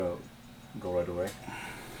go right away.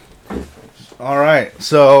 All right,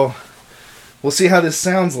 so we'll see how this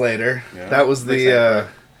sounds later. Yeah. That was the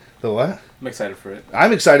what? I'm excited for it.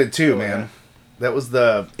 I'm excited too, man. Yeah. That was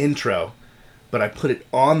the intro, but I put it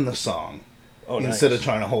on the song instead of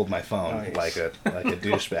trying to hold my phone like a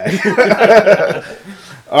douchebag.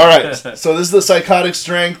 All right, so this is the Psychotic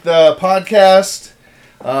Strength podcast.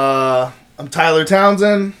 I'm Tyler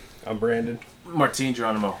Townsend. I'm Brandon. Martin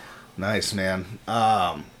Geronimo. Nice, man.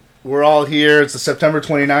 We're all here. It's the September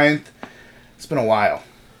 29th. It's been a while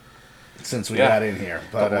since we got in here,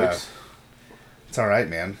 but it's all right,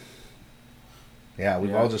 man. Yeah,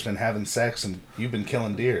 we've all just been having sex, and you've been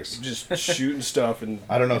killing deers. Just shooting stuff, and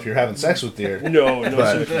I don't know if you're having sex with deer. no.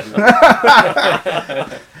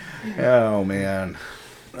 Oh, man.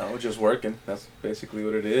 No, just working. That's basically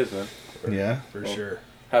what it is, man. Yeah? for sure.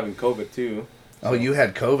 Having COVID, too. Oh, you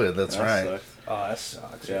had COVID. That's That right. sucks. Oh, that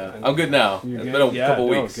sucks. Yeah, man. I'm good now. You're It's good? been a Yeah,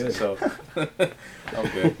 couple no, weeks, good. so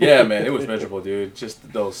I'm good. Yeah, man, it was miserable, dude.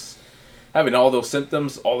 Just those, having all those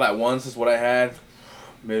symptoms all at once is what I had.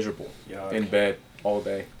 Miserable. Yuck. In bed all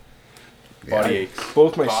day. Body aches.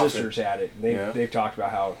 Both my coughing. sisters had it. And they've talked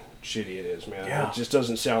about how shitty it is, man. Yeah. It just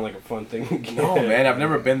doesn't sound like a fun thing to get. No, man, I've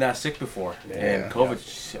never been that sick before. Yeah. And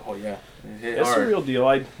COVID, oh yeah, it hit That's hard. the real deal.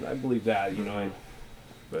 I believe that, you know.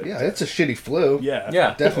 But Yeah, it's a shitty flu. yeah.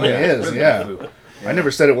 Yeah, Definitely is, Really yeah. flu. I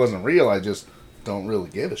never said it wasn't real. I just don't really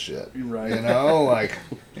give a shit. You're right. You know, like,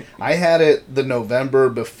 I had it the November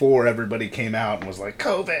before everybody came out and was like,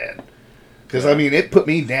 COVID. Because, I mean, it put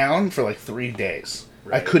me down for like 3 days. I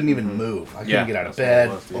Right. couldn't even move. I couldn't Yeah, get out of that's bed.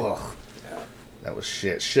 what it was, dude. Ugh. Yeah. That was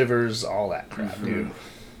shit. Shivers, all that crap, dude.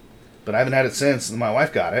 But I haven't had it since. My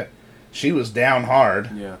wife got it. She was down hard.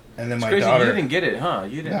 Yeah. And then It's my crazy daughter... you didn't get it, huh?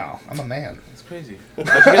 You didn't. No, I'm a man. It's crazy. How'd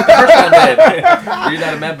you get the first time then? Were you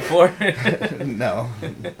not a man before? No,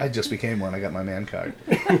 I just became one. I got my man card.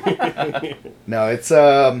 No, it's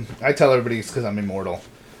I tell everybody it's because I'm immortal,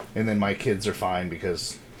 and then my kids are fine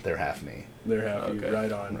because they're half me, They're happy. Okay.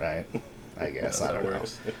 Right on. right? I guess That's I how don't it know,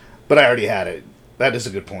 works. but I already had it. That is a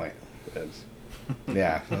good point. That's-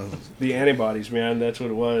 Yeah, the antibodies, man. That's what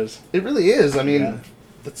it was. it really is. I mean, Yeah.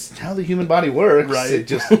 that's how the human body works. Right. It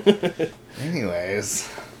just, anyways,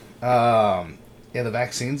 yeah, the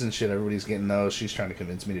vaccines and shit. Everybody's getting those. She's trying to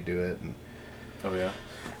convince me to do it. And, Oh yeah.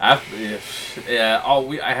 I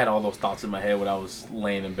had all those thoughts in my head when I was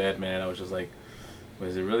laying in bed, man. I was just like,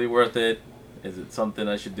 is it really worth it? Is it something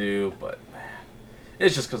I should do? But man,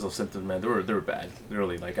 it's just because those symptoms, man. They were bad.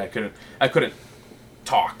 Really, like I couldn't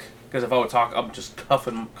talk because if I would talk, I'm just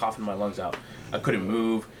coughing my lungs out. I couldn't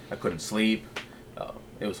move. I couldn't sleep.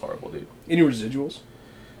 It was horrible, dude. Any residuals?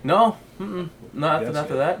 No, not That's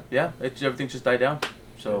after good. that. Yeah, everything just died down.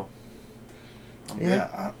 So. I'm good.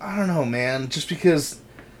 yeah, I don't know, man. Just because,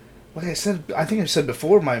 like I said, I think I've said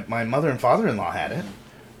before, my mother and father-in-law had it,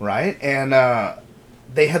 right? And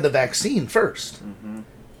they had the vaccine first,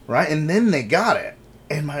 right? And then they got it.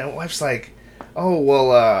 And my wife's like, oh,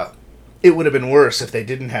 well, it would have been worse if they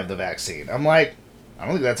didn't have the vaccine. I'm like, I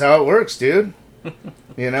don't think that's how it works, dude.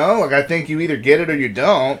 You know? Like, I think you either get it or you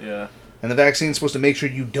don't. Yeah. And the vaccine's supposed to make sure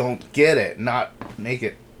you don't get it, not make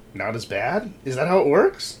it not as bad. Is that how it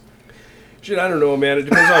works? Shit, I don't know, man. It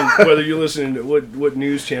depends on whether you're listening to what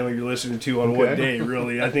news channel you're listening to on what Okay. day,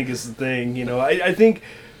 really, I think is the thing. You know, I think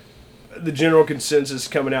the general consensus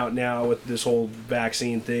coming out now with this whole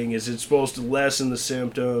vaccine thing is it's supposed to lessen the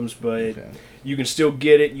symptoms, but Okay. you can still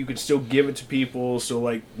get it. You can still give it to people. So,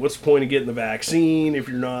 like, what's the point of getting the vaccine if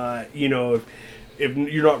you're not, you know, if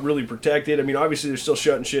you're not really protected? I mean, obviously they're still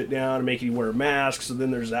shutting shit down and making you wear masks. So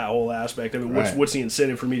then there's that whole aspect of it. Right. What's the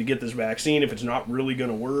incentive for me to get this vaccine if it's not really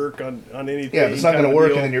going to work on anything? Yeah, if it's not kind going to of work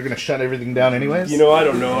deal? and then you're going to shut everything down anyways? You know, I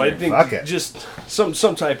don't know. I think Fuck it. just some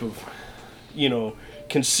type of, you know,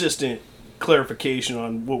 consistent clarification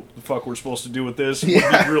on what the fuck we're supposed to do with this would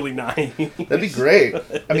Yeah. be really nice. That'd be great.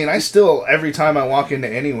 I mean, I still, every time I walk into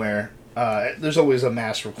anywhere, there's always a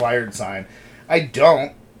mask required sign. I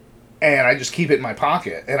don't, and I just keep it in my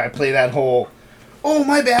pocket, and I play that whole, oh,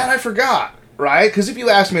 my bad, I forgot, right? Because if you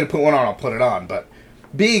ask me to put one on, I'll put it on, but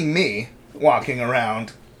being me, walking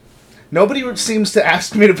around, nobody seems to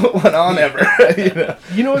ask me to put one on ever, you know?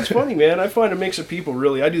 You know, it's funny, man. I find a mix of people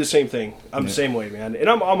really. I do the same thing. I'm the same way, man. And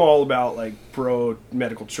I'm all about, like, pro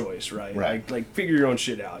medical choice, right? Right. Like figure your own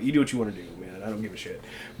shit out. You do what you want to do, man. I don't give a shit.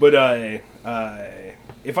 But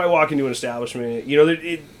if I walk into an establishment, you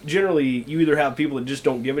know, generally you either have people that just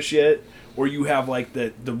don't give a shit, or you have like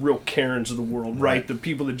the real Karens of the world, right? The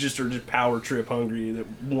people that just are just power trip hungry that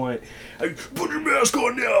want, hey, put your mask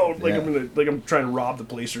on now, like Yeah. I'm trying to rob the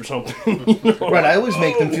place or something. You know? Right, I always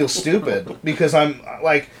make them feel stupid because I'm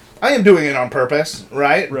like, I am doing it on purpose,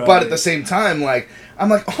 right? Right. But at the same time, like, I'm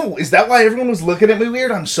like, oh, is that why everyone was looking at me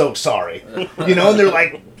weird? I'm so sorry. You know, and they're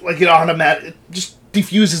like it automatic, it just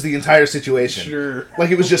diffuses the entire situation. Sure.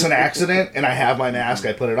 Like it was just an accident, and I have my mask,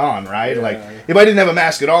 I put it on, right? Yeah. Like, if I didn't have a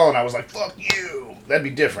mask at all, and I was like, fuck you, that'd be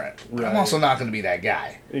different. But I'm Right. also not going to be that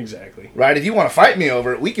guy, Exactly. right? If you want to fight me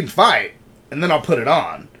over it, we can fight, and then I'll put it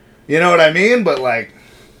on. You know what I mean? But, like,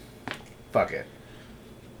 fuck it.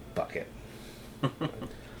 Fuck it.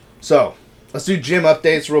 So, let's do gym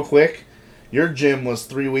updates real quick. Your gym was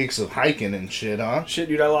 3 weeks of hiking and shit, huh? Shit,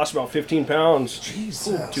 dude, I lost about 15 pounds.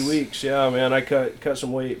 Jesus. 2 weeks. Yeah, man, I cut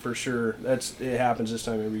some weight for sure. It happens this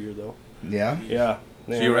time every year though. Yeah? Yeah.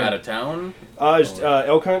 So you were out of town? I was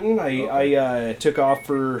elk hunting. I took off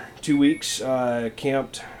for 2 weeks,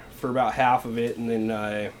 camped for about half of it, and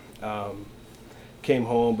then came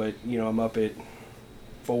home. But I'm up at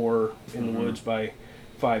 4 in the woods by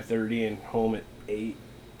 5:30 and home at 8.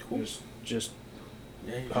 It was just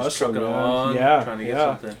Yeah, you just hustling, trucking man. along, Yeah, trying to get yeah.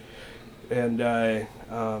 something. and I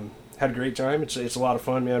had a great time. It's a lot of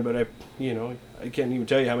fun, man. But I can't even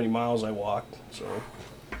tell you how many miles I walked. So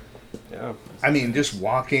yeah. I mean, just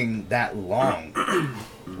walking that long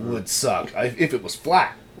would suck if it was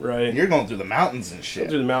flat. Right. You're going through the mountains and Go shit.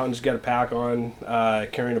 through the mountains, got a pack on,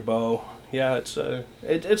 carrying a bow. Yeah, it's a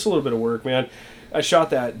little bit of work, man. I shot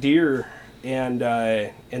that deer, and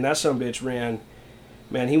that sumbitch ran.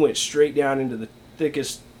 Man, he went straight down into the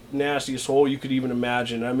thickest, nastiest hole you could even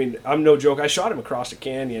imagine. I mean, I'm no joke. I shot him across a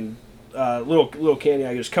canyon, little canyon.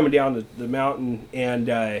 I was coming down the mountain, and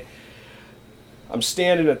I'm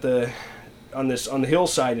standing on the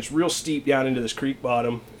hillside. It's real steep down into this creek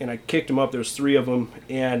bottom, and I kicked them up. There's 3 of them,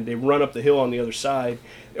 and they run up the hill on the other side.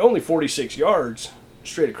 They're only 46 yards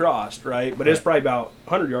straight across, right? But it's probably about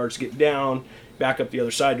 100 yards to get down, back up the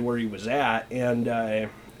other side to where he was at, and I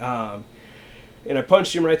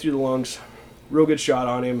punched him right through the lungs. Real good shot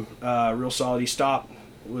on him, real solid. He stopped,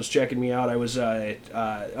 was checking me out. I was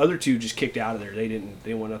other 2 just kicked out of there. They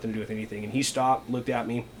didn't want nothing to do with anything, and he stopped, looked at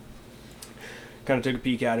me, kind of took a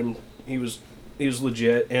peek at him. He was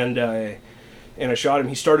legit, and I shot him.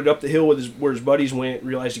 He started up the hill where his buddies went,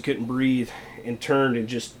 realized he couldn't breathe, and turned and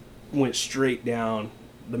just went straight down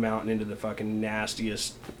the mountain into the fucking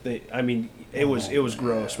nastiest thing. I mean, it was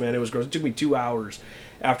gross, man. It was gross. It took me 2 hours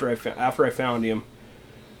after I found him,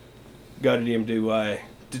 gutted him to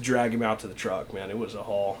drag him out to the truck, man. It was a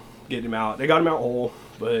haul getting him out. They got him out whole,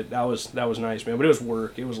 but that was nice, man. But it was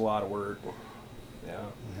work. It was a lot of work.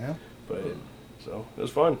 Yeah. But so it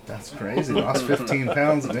was fun. That's crazy. Lost 15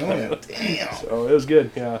 pounds doing it. Damn. So it was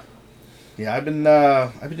good. Yeah. Yeah, I've been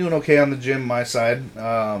doing okay on the gym, my side.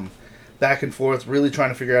 Back and forth, really trying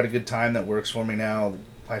to figure out a good time that works for me now.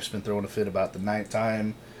 Wife's been throwing a fit about the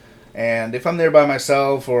nighttime. And if I'm there by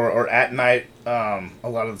myself or at night, a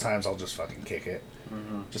lot of the times I'll just fucking kick it.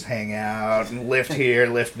 Mm-hmm. Just hang out and lift here,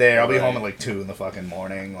 lift there. I'll be home at like 2 in the fucking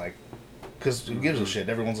morning, like, because who gives a shit?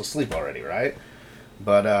 Everyone's asleep already, right?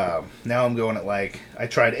 But now I'm going at like, I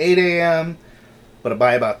tried 8 a.m., but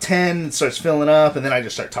by about 10, it starts filling up, and then I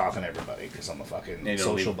just start talking to everybody because I'm a fucking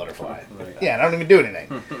social butterfly. Right. Yeah, and I don't even do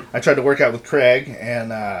anything. I tried to work out with Craig,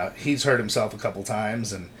 and he's hurt himself a couple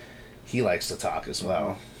times, and he likes to talk as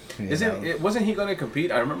well. Wasn't he going to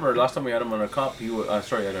compete? I remember last time we had him on a at a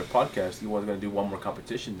podcast. He was going to do one more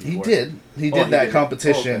competition. Before. He did. He did that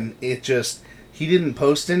competition. Oh, okay. It just he didn't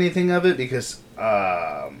post anything of it because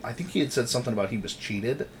I think he had said something about he was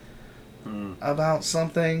cheated about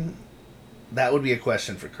something. That would be a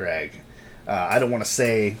question for Craig. I don't want to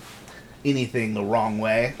say anything the wrong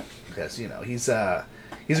way because he's a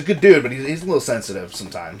good dude, but he's a little sensitive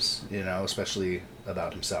sometimes. Especially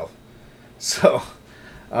about himself. So.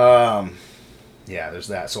 Yeah, there's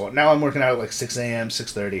that. So now I'm working out at like 6 a.m.,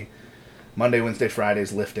 6:30. Monday, Wednesday,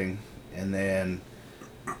 Friday's lifting. And then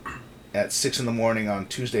at 6 in the morning on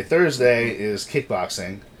Tuesday, Thursday is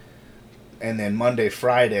kickboxing. And then Monday,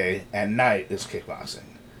 Friday at night is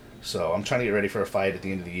kickboxing. So I'm trying to get ready for a fight at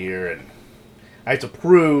the end of the year. And I have to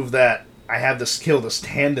prove that I have the skill to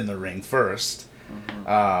stand in the ring first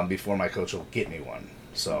before my coach will get me one.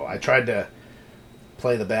 So I tried to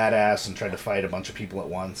play the badass and tried to fight a bunch of people at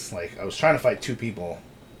once. Like, I was trying to fight 2 people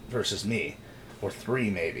versus me. Or 3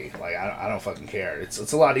 maybe. Like, I don't fucking care.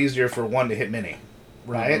 It's a lot easier for one to hit many.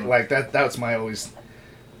 Right? Mm-hmm. Like, that's my always...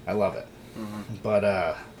 I love it. Mm-hmm. But,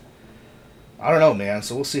 I don't know, man.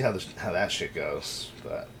 So we'll see how that shit goes.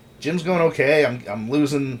 But gym's going okay. I'm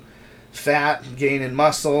losing fat, gaining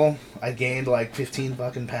muscle. I gained like 15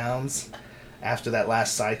 fucking pounds after that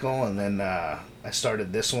last cycle. And then I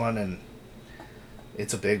started this one and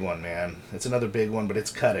it's a big one, man. It's another big one, but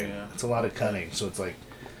it's cutting. Yeah. It's a lot of cutting. So it's like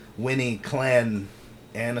Winnie Clan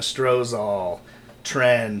anastrozole,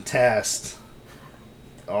 Tren, Test,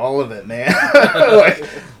 all of it, man. Like,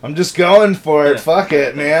 I'm just going for it. Fuck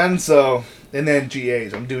it, man. So, and then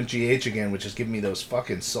GH. I'm doing GH again, which is giving me those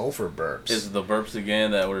fucking sulfur burps. Is it the burps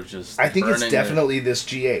again that were just I think it's burning definitely this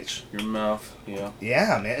GH. your mouth? Yeah.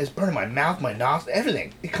 Yeah, man. It's burning my mouth, my nostrils,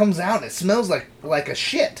 everything. It comes out and it smells like a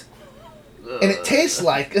shit. And it tastes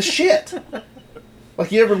like a shit.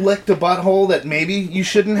 Like, you ever licked a butthole that maybe you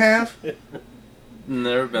shouldn't have?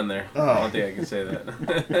 Never been there. Oh. I don't think I can say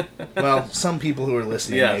that. Well, some people who are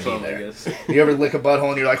listening yeah, may be some, I there. guess. You ever lick a butthole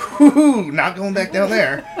and you're like, whoo, not going back down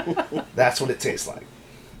there. That's what it tastes like.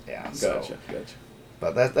 Yeah, so. Gotcha.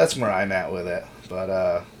 But that's where I'm at with it. But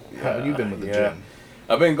how have you been with the gym?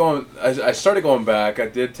 I've been going. I started going back. I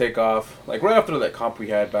did take off like right after that comp we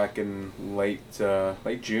had back in late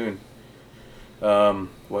June.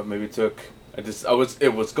 Maybe it took.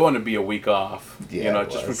 It was going to be a week off. Yeah,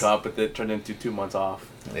 just from comp, but it turned into 2 months off.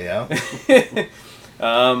 Yeah.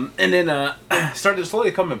 And then started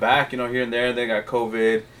slowly coming back. Here and there. Then got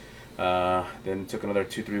COVID. Then took another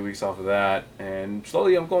 2-3 weeks off of that, and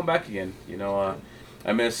slowly I'm going back again.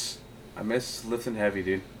 I miss lifting heavy,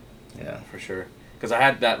 dude. Yeah. For sure. Because I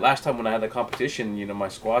had that last time when I had the competition. My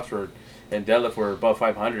squats and deadlift were above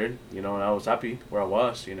 500. And I was happy where I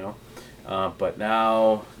was. But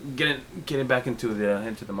now getting back into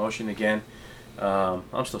the motion again.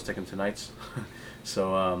 I'm still sticking to nights,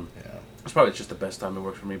 so Yeah. it's probably just the best time it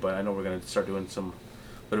works for me. But I know we're gonna start doing some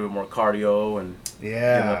little bit more cardio and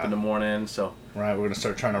getting up in the morning. So Right, we're gonna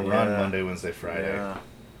start trying to run Yeah. Monday, Wednesday, Friday, yeah,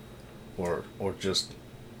 or just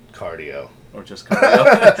cardio. or just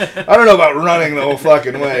cardio. I don't know about running the whole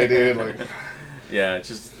fucking way, dude. Like, Yeah, it's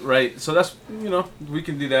just right. So that's we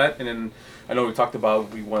can do that, and then I know we talked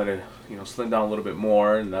about we wanted to slim down a little bit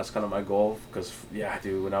more, and that's kind of my goal. Because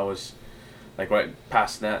dude, when I was like right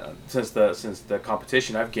past that, since the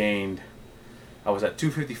competition, I've gained. I was at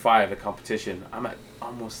 255 the competition. I'm at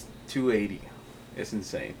almost 280. It's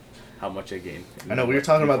insane how much I gained. I know we were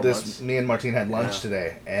talking about 3-4 this. months. Me and Martine had lunch Yeah.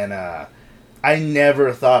 today, and I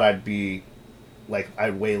never thought I'd be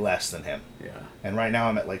I'd weigh less than him. Yeah. And right now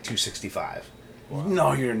I'm at 265.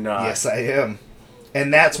 No, you're not. Yes, I am.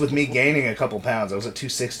 And that's with me gaining a couple pounds. I was at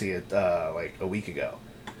 260 a week ago.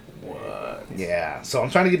 What? Yeah, so I'm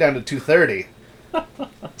trying to get down to 230,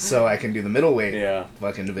 so I can do the middleweight Yeah.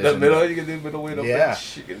 fucking division. The middle, you can do middleweight. Up Yeah. there.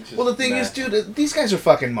 You can just Well, the thing is, dude, these guys are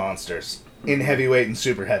fucking monsters in heavyweight and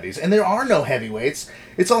super heavies, and there are no heavyweights.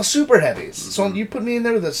 It's all super heavies. So you put me in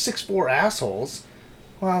there with the 6'4" assholes.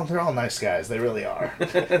 Well, they're all nice guys. They really are.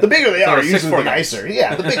 The bigger they So are, the usually 6'4" the guys. nicer.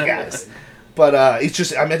 Yeah, the big guys. But it's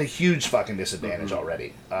just I'm at a huge fucking disadvantage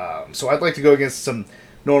already. So I'd like to go against some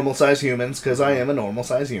normal size humans because I am a normal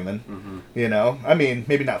size human. I mean,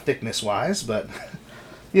 maybe not thickness wise, but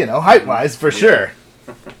height wise for sure.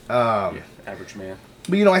 Average man.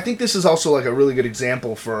 But I think this is also a really good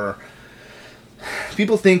example for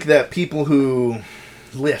people think that people who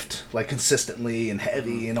lift consistently and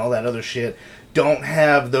heavy and all that other shit don't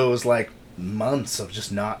have those months of just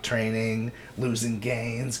not training, losing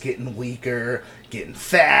gains, getting weaker, getting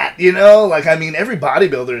fat, I mean, every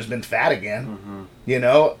bodybuilder has been fat again,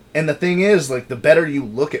 and the thing is, the better you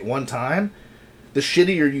look at one time, the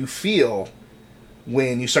shittier you feel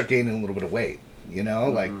when you start gaining a little bit of weight,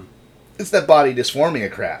 it's that body dysphoria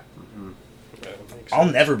crap. I'll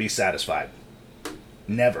never be satisfied.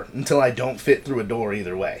 Never. Until I don't fit through a door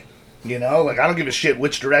either way. I don't give a shit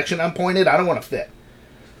which direction I'm pointed, I don't want to fit.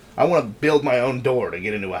 I want to build my own door to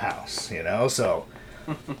get into a house, so.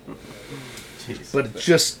 Jeez. But it's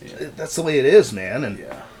just, that's the way it is, man, and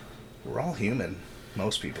Yeah. we're all human,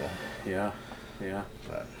 most people. Yeah.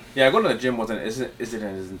 But Yeah, going to the gym isn't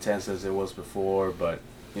as intense as it was before, but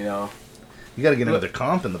you got to get another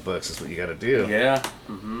comp in the books, is what you got to do. yeah.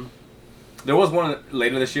 There was one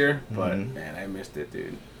later this year, but Mhm. man, I missed it,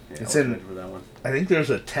 dude. Yeah, It's I was in- ready for that one. I think there's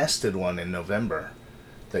a tested one in November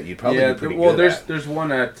that you'd probably Yeah, be pretty well, good at. there's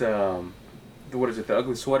one at what is it? The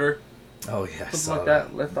Ugly Sweater, Oh, yeah, I something saw like that.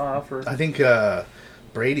 that. Left off or I think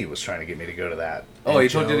Brady was trying to get me to go to that. Oh, And he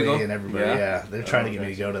told you to Joey go? And everybody, Yeah? yeah. They're trying to get me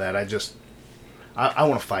to go to that. I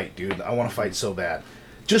want to fight, dude. I want to fight so bad.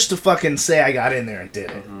 Just to fucking say I got in there and did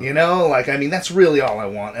it. I mean, that's really all I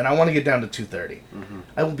want. And I want to get down to 230.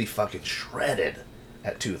 I will be fucking shredded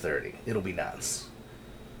at 230. It'll be nuts.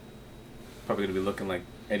 probably gonna be looking like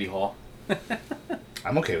Eddie Hall.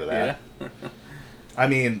 I'm okay with that. Yeah. I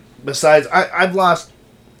mean, besides, I've lost...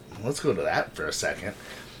 Let's go to that for a second.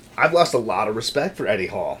 I've lost a lot of respect for Eddie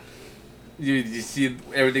Hall. You see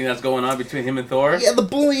everything that's going on between him and Thor? Yeah, the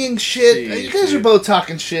bullying shit. Jeez, You guys are dude. both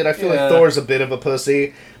talking shit. I feel Yeah. like Thor's a bit of a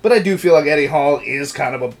pussy. But I do feel like Eddie Hall is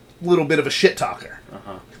kind of little bit of a shit talker.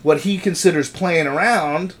 Uh-huh. What he considers playing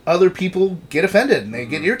around, other people get offended and they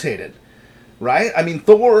get irritated, right? I mean,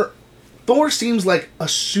 Thor seems like a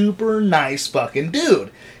super nice fucking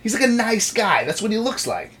dude. He's like a nice guy. That's what he looks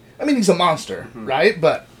like. I mean, he's a monster, right?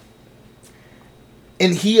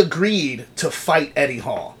 And he agreed to fight Eddie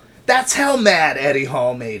Hall. That's how mad Eddie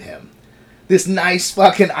Hall made him. This nice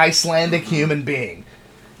fucking Icelandic human being.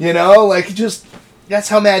 You know, like, just, that's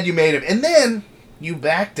how mad you made him. And then, you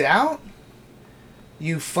backed out?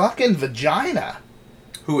 You fucking vagina.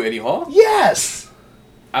 Who, Eddie Hall? Yes!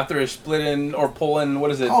 After a splitting or pulling, what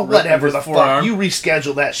is it? Oh, whatever the forearm. fuck. You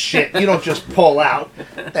reschedule that shit. You don't just pull out.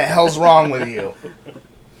 What the hell's wrong with you?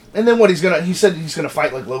 And then what he said he's gonna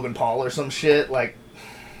fight like Logan Paul or some shit. Like,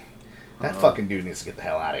 that fucking dude needs to get the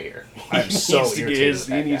hell out of here. I'm so irritated with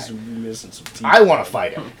that He needs guy. to be missing some teeth. I want to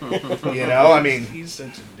fight him. You know, I mean, He's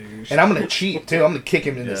such a douche. and I'm gonna cheat too. I'm gonna kick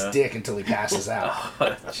him in his Yeah. dick until he passes out.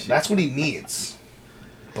 That's what he needs.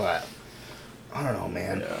 But I don't know,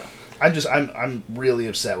 man. Yeah. I'm really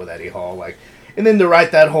upset with Eddie Hall. Like, and then to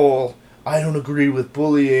write that whole "I don't agree with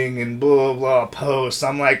bullying" and blah blah post.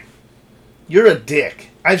 I'm like, you're a dick.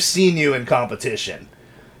 I've seen you in competition.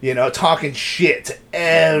 You know, talking shit to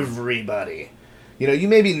everybody. You know, you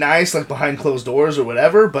may be nice, like, behind closed doors or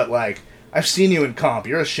whatever, but, like, I've seen you in comp.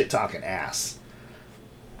 You're a shit-talking ass.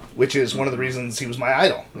 Which is one of the reasons he was my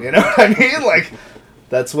idol. You know what I mean? Like,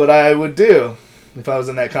 that's what I would do if I was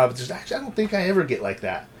in that competition. Actually, I don't think I ever get like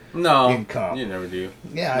that. No, In comp. you never do.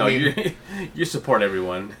 Yeah, No, I mean, you support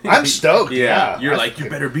everyone. I'm stoked, yeah. You're I like, you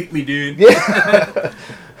fucking- better beat me, dude. yeah.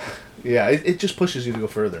 Yeah, it just pushes you to go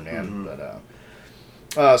further, man. But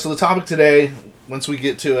so the topic today, once we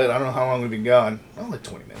get to it, I don't know how long we've been going. Oh, like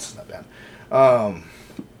 20 minutes is not bad.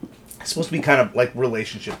 It's supposed to be kind of like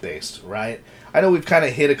relationship based, right? I know we've kind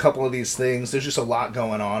of hit a couple of these things. There's just a lot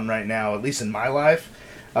going on right now, at least in my life,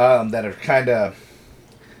 that are kind of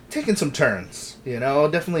taking some turns. You know,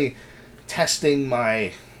 definitely testing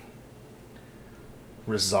my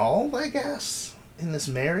resolve, I guess, in this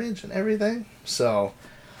marriage and everything. So,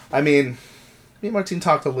 I mean, me and Martine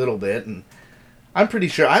talked a little bit, and I'm pretty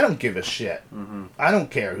sure I don't give a shit. Mm-hmm. I don't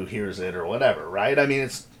care who hears it or whatever, right? I mean,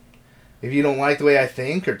 it's, if you don't like the way I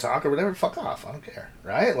think or talk or whatever, fuck off. I don't care,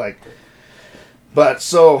 right? Like, but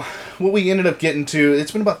so what we ended up getting to,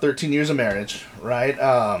 it's been about 13 years of marriage, right?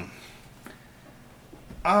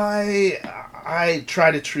 I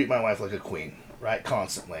try to treat my wife like a queen, right?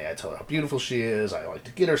 Constantly. I tell her how beautiful she is. I like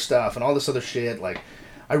to get her stuff and all this other shit. Like,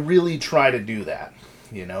 I really try to do that,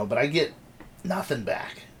 you know, but I get nothing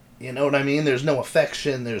back. You know what I mean? There's no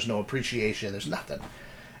affection, there's no appreciation, there's nothing.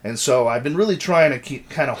 And so I've been really trying to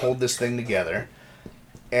kind of hold this thing together.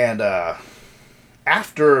 And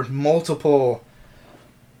after multiple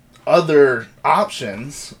other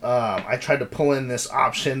options, I tried to pull in this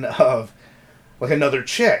option of like another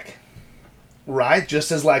chick, right?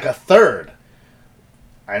 Just as like a third.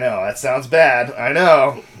 I know, that sounds bad. I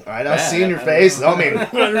know. Bad, Seeing your I face. know. I mean,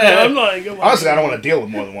 I'm like, come on. honestly, I don't want to deal with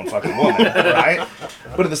more than one fucking woman, right?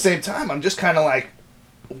 But at the same time, I'm just kind of like,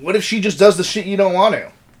 what if she just does the shit you don't want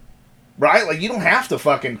to? Right? Like, you don't have to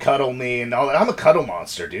fucking cuddle me and all that. I'm a cuddle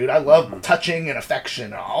monster, dude. I love touching and affection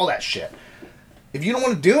and all that shit. If you don't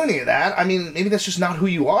want to do any of that, I mean, maybe that's just not who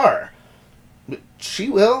you are. But she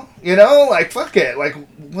will, you know? Like, fuck it. Like,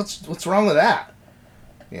 what's wrong with that?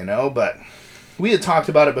 You know, but we had talked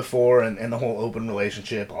about it before and the whole open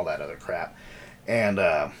relationship, all that other crap. And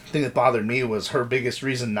the thing that bothered me was her biggest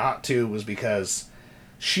reason not to was because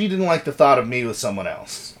she didn't like the thought of me with someone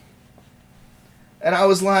else. And I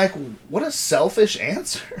was like, what a selfish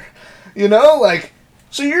answer. You know, like,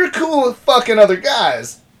 so you're cool with fucking other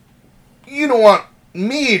guys. You don't want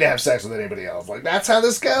me to have sex with anybody else. Like, that's how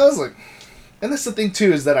this goes? Like, and that's the thing,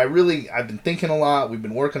 too, is that I've been thinking a lot. We've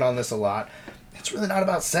been working on this a lot. It's really not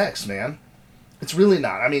about sex, man. It's really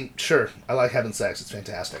not. I mean, sure, I like having sex. It's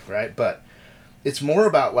fantastic, right? But it's more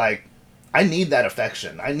about, like, I need that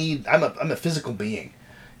affection. I'm a physical being.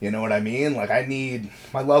 You know what I mean? Like,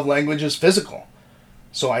 my love language is physical.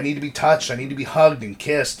 So I need to be touched. I need to be hugged and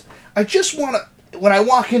kissed. I just want to, when I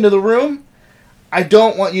walk into the room, I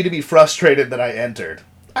don't want you to be frustrated that I entered.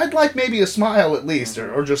 I'd like maybe a smile at least,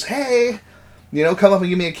 or just, hey, you know, come up and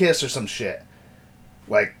give me a kiss or some shit.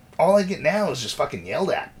 Like, all I get now is just fucking yelled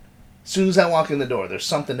at. As soon as I walk in the door, there's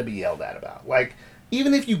something to be yelled at about. Like,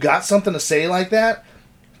 even if you got something to say like that,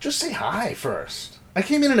 just say hi first. I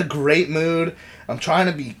came in a great mood. I'm trying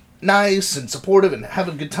to be nice and supportive and have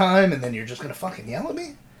a good time, and then you're just gonna fucking yell at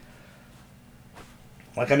me?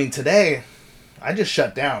 Like, I mean, today, I just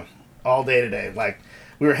shut down all day today. Like,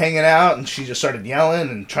 we were hanging out, and she just started yelling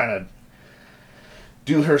and trying to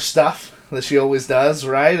do her stuff, that she always does,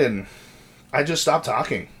 right? And I just stopped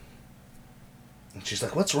talking. And she's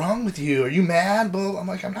like, what's wrong with you? Are you mad? Well, I'm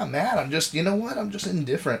like, I'm not mad. I'm just, you know what? I'm just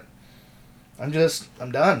indifferent. I'm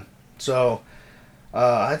done. So,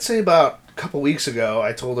 I'd say about a couple weeks ago,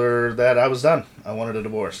 I told her that I was done. I wanted a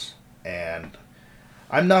divorce. And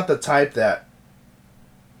I'm not the type that...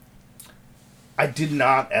 I did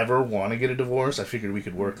not ever want to get a divorce. I figured we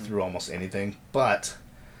could work through almost anything. But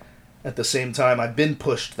at the same time, I've been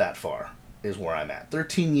pushed that far, is where I'm at.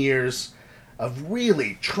 13 years of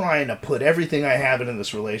really trying to put everything I have into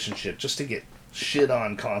this relationship just to get shit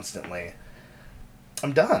on constantly.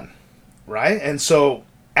 I'm done, right? And so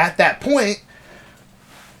at that point,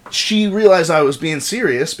 she realized I was being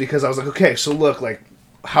serious because I was like, okay, so look, like,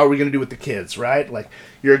 how are we gonna do with the kids, right? Like,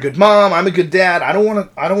 you're a good mom, I'm a good dad. I don't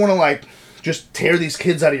want to like just tear these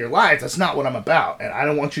kids out of your life. That's not what I'm about, and I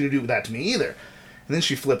don't want you to do that to me either. And then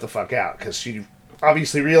she flipped the fuck out because she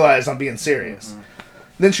obviously realized I'm being serious. Mm-hmm.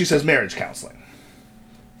 Then she says marriage counseling.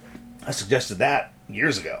 I suggested that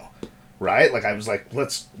years ago, right? Like, I was like,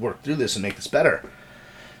 let's work through this and make this better.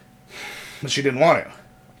 But she didn't want to.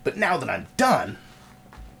 But now that I'm done,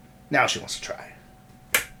 now she wants to try.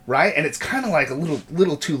 Right? And it's kind of like a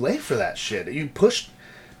little too late for that shit. You pushed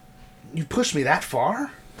me that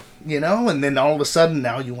far, you know? And then all of a sudden,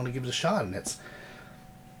 now you want to give it a shot. And it's...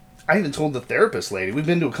 I even told the therapist lady, we've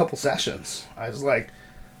been to a couple sessions. I was like,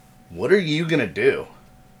 what are you going to do?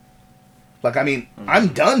 Like, I mean,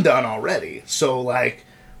 I'm done already. So, like,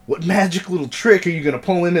 what magic little trick are you going to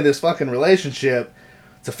pull into this fucking relationship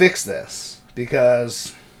to fix this?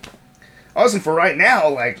 Because, honestly, for right now,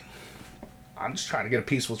 like, I'm just trying to get a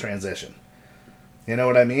peaceful transition. You know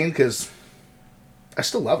what I mean? Because I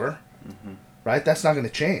still love her. Mm-hmm. Right? That's not going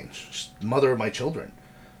to change. She's the mother of my children.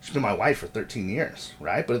 She's been my wife for 13 years.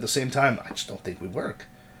 Right? But at the same time, I just don't think we work.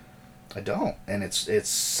 I don't. And it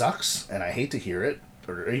sucks, and I hate to hear it,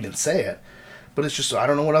 or even say it, but it's just, I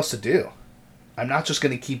don't know what else to do. I'm not just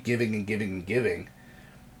going to keep giving and giving and giving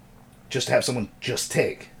just to have someone just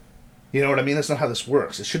take. You know what I mean? That's not how this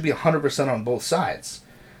works. It should be 100% on both sides.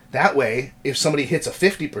 That way, if somebody hits a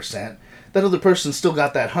 50%, that other person still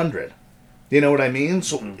got that 100. You know what I mean?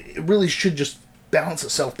 So it really should just balance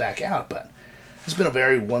itself back out, but it's been a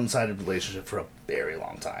very one-sided relationship for a very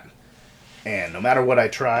long time. And no matter what I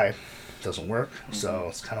try, it doesn't work. Mm-hmm. So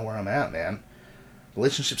it's kind of where I'm at, man.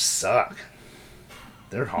 Relationships suck.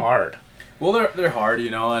 They're hard. Well, they're hard, you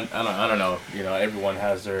know, and I don't know. You know, everyone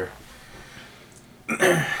has their...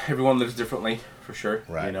 everyone lives differently, for sure.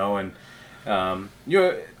 Right. You know, and... you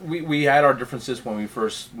know, we had our differences when me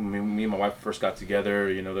and my wife first got together.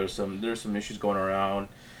 You know, there's some issues going around,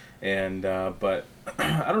 and but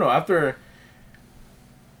I don't know, after,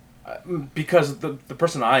 because the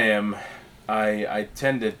person I am, I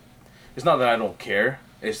tend to, it's not that I don't care.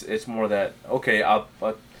 It's more that, okay,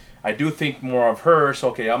 I do think more of her. So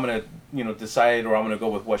okay, I'm gonna, you know, decide, or I'm gonna go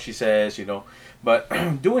with what she says. You know,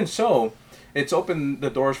 but doing so, it's opened the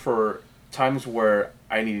doors for times where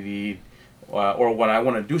I need. Or when I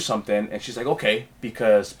want to do something, and she's like, okay,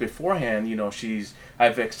 because beforehand, you know,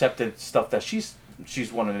 I've accepted stuff that she's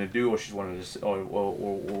wanted to do, or she's wanted to,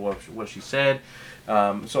 or what she said.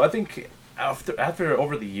 So I think after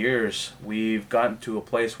over the years, we've gotten to a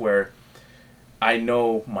place where I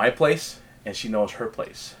know my place and she knows her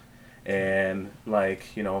place, and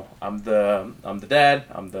like, you know, I'm the dad,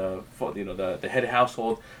 I'm the head of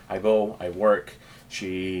household. I go, I work.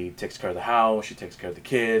 She takes care of the house. She takes care of the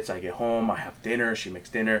kids. I get home. I have dinner. She makes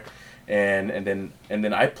dinner, and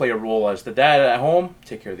then I play a role as the dad at home.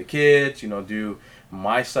 Take care of the kids. You know, do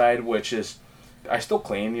my side, which is I still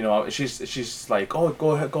clean. You know, she's like, oh,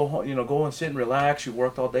 go ahead, go home. You know, go and sit and relax. You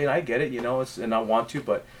worked all day. And I get it. You know, and I want to,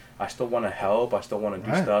 but I still want to help. I still want to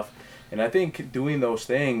do stuff. And I think doing those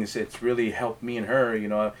things, it's really helped me and her. You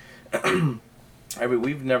know, I mean,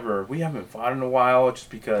 we haven't fought in a while, just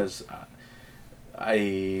because.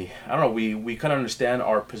 I don't know, we kind of understand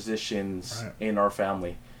our positions in our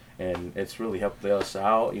family, and it's really helped us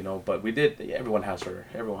out, you know, but everyone has their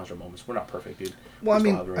moments. We're not perfect, dude. Well, I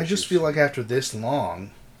mean, I just feel like after this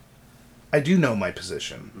long, I do know my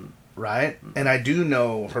position, right? Mm-hmm. And I do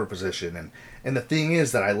know her position, and the thing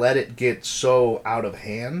is that I let it get so out of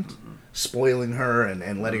hand, spoiling her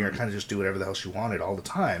and letting her kind of just do whatever the hell she wanted all the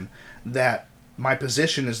time, that my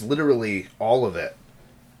position is literally all of it.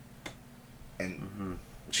 And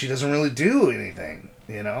she doesn't really do anything,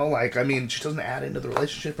 you know? Like, I mean, she doesn't add into the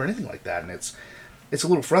relationship or anything like that. And it's a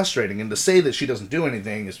little frustrating. And to say that she doesn't do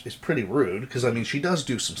anything is pretty rude. Because, I mean, she does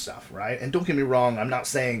do some stuff, right? And don't get me wrong, I'm not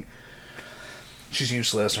saying she's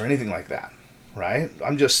useless or anything like that, right?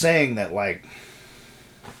 I'm just saying that, like,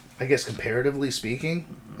 I guess comparatively speaking,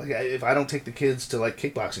 like if I don't take the kids to like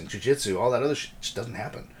kickboxing, jiu-jitsu, all that other shit just doesn't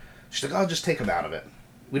happen. She's like, I'll just take them out of it.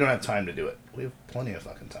 We don't have time to do it. We have plenty of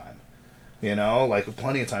fucking time. You know, like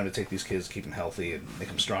plenty of time to take these kids, keep them healthy, and make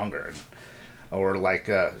them stronger. And, or like,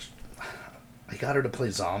 I got her to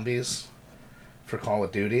play zombies for Call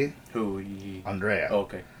of Duty. Who? Andrea. Oh,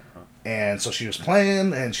 okay. Oh. And so she was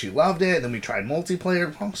playing, and she loved it. And then we tried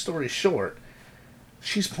multiplayer. Long story short,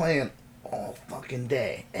 she's playing all fucking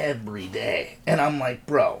day, every day. And I'm like,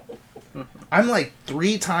 bro, I'm like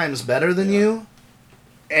 3 times better than you,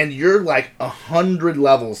 and you're like 100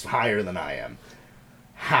 levels higher than I am.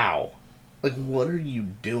 How? Like, what are you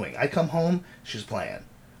doing? I come home, she's playing.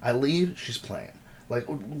 I leave, she's playing. Like,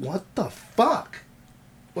 what the fuck?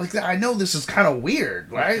 Like, I know this is kind of weird,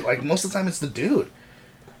 right? Like, most of the time it's the dude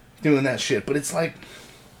doing that shit, but it's like,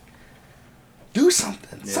 do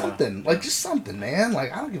something. Yeah. Something. Like, just something, man.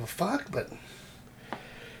 Like, I don't give a fuck, but...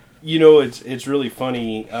 You know, it's really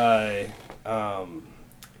funny.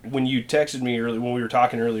 When you texted me earlier, when we were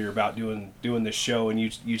talking earlier about doing this show, and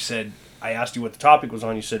you said, I asked you what the topic was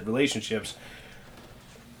on, you said relationships.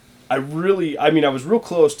 I was real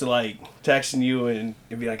close to like texting you and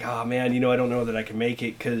be like, oh man, you know, I don't know that I can make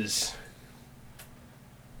it because,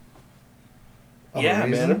 yeah,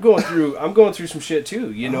 man, I'm going through some shit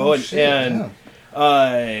too, you know,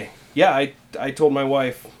 I told my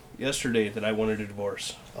wife yesterday that I wanted a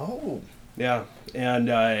divorce. Oh. Yeah, and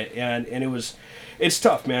it's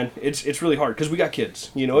tough, man. It's really hard because we got kids,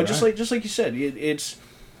 you know. Right. Just like you said, it's.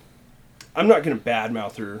 I'm not going to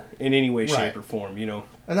badmouth her in any way, shape, or form, you know.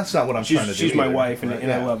 And that's not what I'm trying to do. She's my wife, and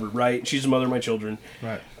I love her, right? She's the mother of my children.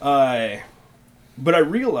 Right. But I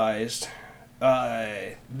realized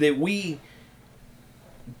that we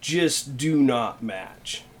just do not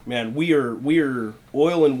match. Man, we are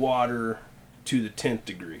oil and water to the 10th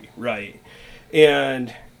degree, right?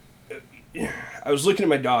 And I was looking at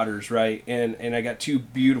my daughters, right, and I got 2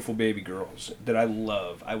 beautiful baby girls that I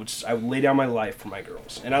love. I would lay down my life for my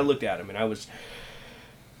girls, and I looked at them, and I was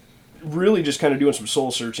really just kind of doing some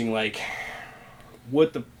soul searching, like,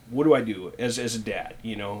 what do I do as a dad,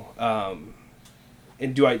 you know?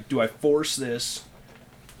 And do I force this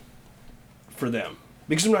for them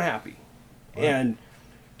because I'm not happy, right. And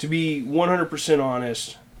to be 100%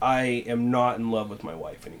 honest, I am not in love with my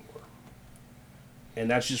wife anymore. And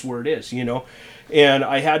that's just where it is, you know? And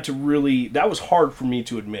I had to really... That was hard for me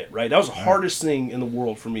to admit, right? That was the hardest thing in the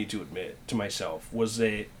world for me to admit to myself. Was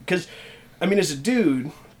that... Because, I mean, as a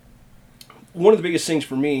dude, one of the biggest things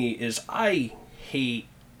for me is I hate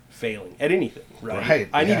failing at anything, right?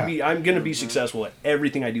 I need to be... I'm going to be successful at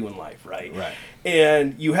everything I do in life, right? Right.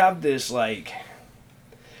 And you have this, like...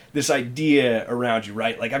 This idea around you,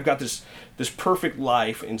 right? Like, I've got this perfect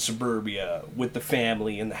life in suburbia with the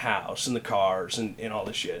family and the house and the cars and all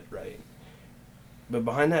this shit, right? But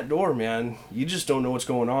behind that door, man, you just don't know what's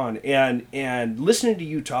going on. And listening to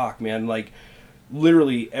you talk, man, like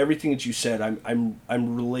literally everything that you said, I'm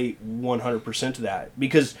relate 100% to that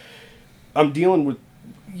because I'm dealing with.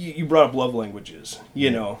 You brought up love languages,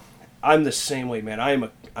 you know. I'm the same way, man. I'm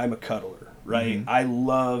a cuddler, right? Mm-hmm. I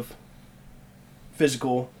love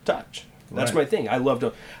physical touch. That's my thing. I love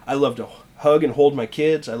to hug and hold my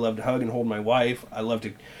kids. I love to hug and hold my wife. I love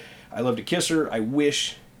to kiss her. I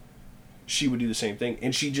wish she would do the same thing,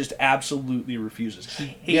 and she just absolutely refuses. She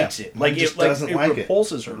hates it. Like it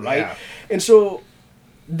repulses her, right? Yeah. And so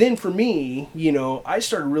then for me, you know, I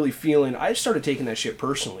started taking that shit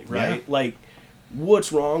personally, right? Yeah. Like,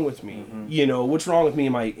 what's wrong with me? Mm-hmm. You know, what's wrong with me?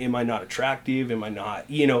 Am I not attractive? Am I not,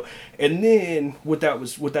 you know? And then what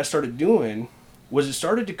that started doing was it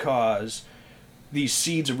started to cause these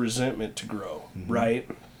seeds of resentment to grow, mm-hmm. right?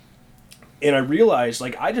 And I realized,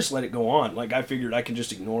 like, I just let it go on. Like, I figured I could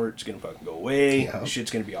just ignore it. It's going to fucking go away. Yeah.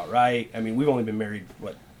 Shit's going to be all right. I mean, we've only been married,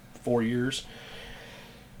 4 years?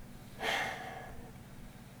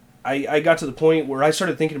 I got to the point where I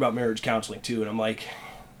started thinking about marriage counseling, too. And I'm like,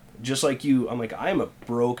 just like you, I'm like, I am a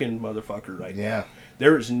broken motherfucker right now.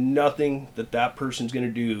 There is nothing that person's going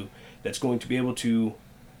to do that's going to be able to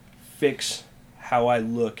fix how I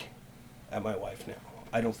look at my wife now.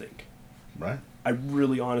 I don't think. Right. I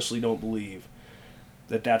really honestly don't believe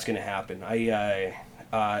that that's going to happen.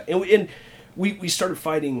 And we started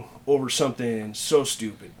fighting over something so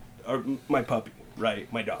stupid. My puppy,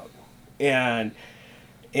 right? My dog. And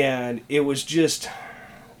it was just,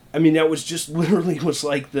 I mean, that was just literally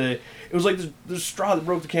the straw that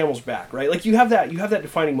broke the camel's back, right? Like you have that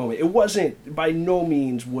defining moment. It wasn't, by no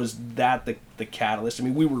means was that the catalyst. I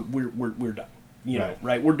mean, we're done. You know,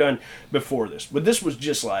 right? We're done before this. But this was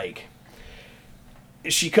just like,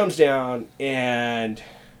 she comes down and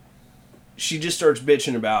she just starts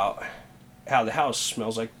bitching about how the house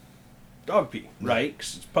smells like dog pee, right?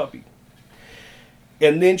 Because it's puppy.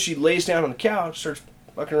 And then she lays down on the couch, starts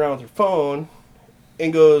fucking around with her phone,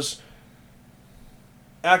 and goes,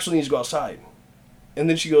 actually needs to go outside. And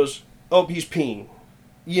then she goes, oh, he's peeing.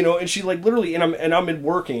 You know, and she like literally, and I'm in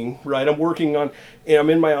working, right? I'm working on, and I'm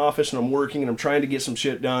in my office and I'm working and I'm trying to get some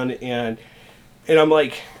shit done, and I'm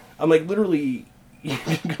like literally, you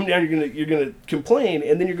come down, you're gonna complain,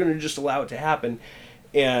 and then you're gonna just allow it to happen,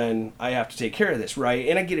 and I have to take care of this, right?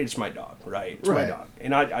 And I get it, it's my dog, right? It's my dog,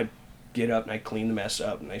 and I get up and I clean the mess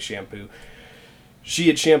up and I shampoo. She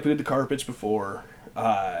had shampooed the carpets before.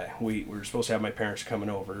 We were supposed to have my parents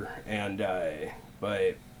coming over, and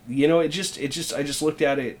but. You know, I just looked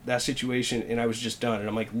at it, that situation, and I was just done. And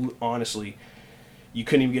I'm like, honestly, you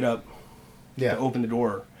couldn't even get up to open the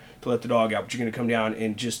door to let the dog out, but you're going to come down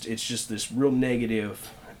and it's just this real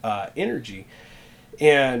negative energy.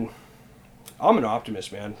 And I'm an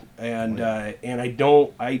optimist, man. And and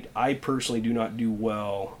I personally do not do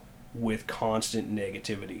well with constant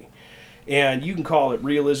negativity. And you can call it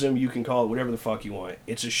realism, you can call it whatever the fuck you want.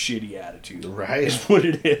 It's a shitty attitude. Right. Is what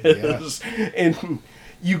it is. Yeah. And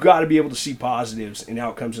you got to be able to see positives and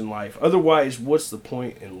outcomes in life. Otherwise, what's the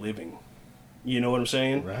point in living? You know what I'm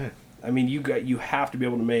saying? Right. I mean, you have to be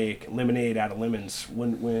able to make lemonade out of lemons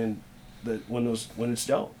when it's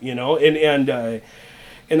dealt. You know, and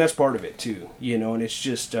that's part of it too. You know, and it's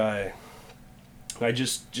just I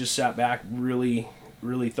just sat back, really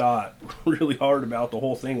thought really hard about the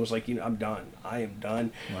whole thing. Was like, you know, I'm done. I am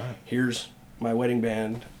done. Right. Here's my wedding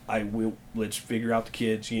band. Let's figure out the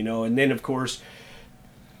kids. You know, and then of course.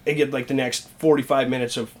 I get like the next 45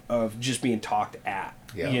 minutes of just being talked at,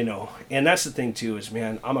 you know, and that's the thing too is,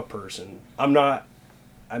 man, I'm a person. I'm not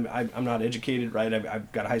educated, right?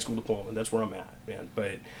 I've got a high school diploma. That's where I'm at, man.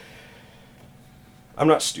 But I'm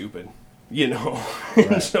not stupid, you know.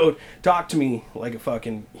 Right. So talk to me like a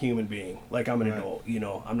fucking human being, like I'm an adult. You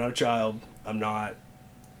know, I'm not a child. I'm not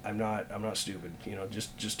stupid. You know,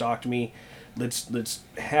 just talk to me. Let's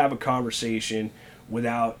have a conversation.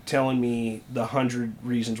 Without telling me the 100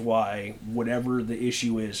 reasons why whatever the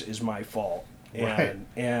issue is my fault.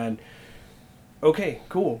 And okay,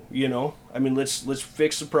 cool. You know, I mean, let's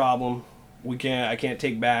fix the problem. I can't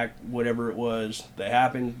take back whatever it was that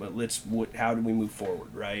happened, but how do we move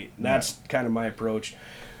forward, right? And that's kind of my approach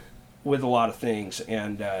with a lot of things.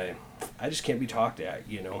 And I just can't be talked at,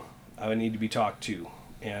 you know. I need to be talked to.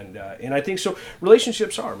 And I think so.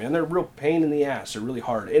 Relationships are, man. They're a real pain in the ass. They're really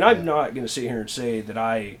hard. And I'm not going to sit here and say that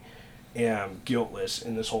I am guiltless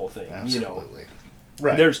in this whole thing. Absolutely. You know,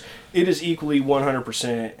 right. It is equally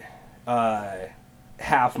 100%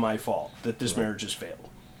 half my fault that this marriage has failed.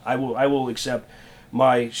 I will accept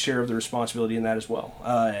my share of the responsibility in that as well.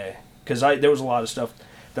 Because there was a lot of stuff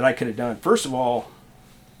that I could have done. First of all,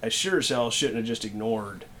 I sure as hell shouldn't have just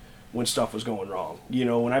ignored when stuff was going wrong. You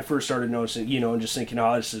know, when I first started noticing, you know, and just thinking,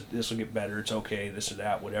 oh, this will get better, it's okay, this or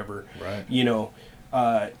that, whatever. Right. You know,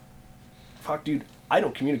 fuck, dude, I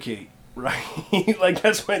don't communicate, right? Like,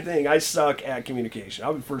 that's my thing. I suck at communication.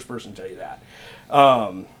 I'll be the first person to tell you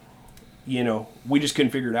that. You know, we just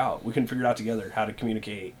couldn't figure it out. We couldn't figure it out together, how to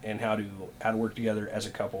communicate and how to work together as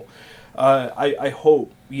a couple. I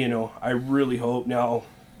hope, you know, I really hope. Now,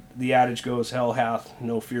 the adage goes, hell hath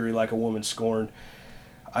no fury like a woman scorned.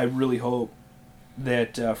 I really hope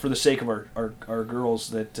that for the sake of our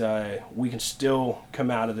girls that we can still come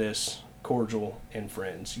out of this cordial and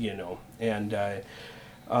friends, you know. And I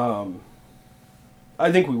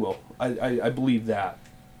think we will. I believe that.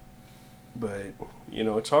 But, you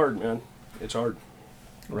know, it's hard, man. It's hard.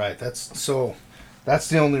 Right. That's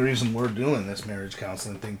the only reason we're doing this marriage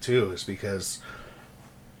counseling thing too, is because,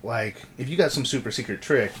 like, if you got some super secret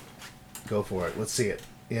trick, go for it. Let's see it.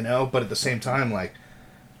 You know? But at the same time, like,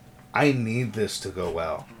 I need this to go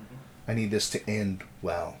well. I need this to end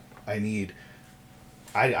well. I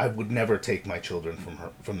would never take my children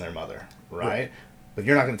from their mother, right? But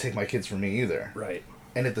you're not going to take my kids from me either. Right.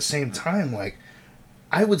 And at the same time, like,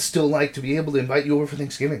 I would still like to be able to invite you over for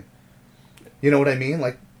Thanksgiving. You know what I mean?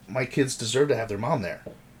 Like, my kids deserve to have their mom there,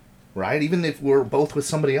 right? Even if we're both with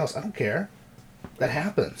somebody else, I don't care. That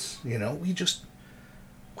happens, you know? We just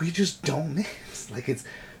don't mix. Like, it's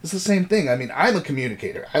the same thing. I mean, I'm a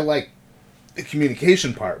communicator. I like the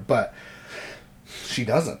communication part, but she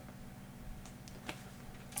doesn't.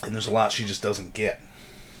 And there's a lot she just doesn't get.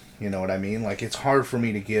 You know what I mean? Like, it's hard for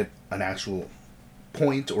me to get an actual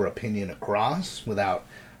point or opinion across without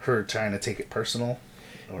her trying to take it personal.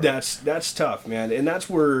 That's tough, man. And that's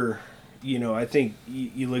where, I think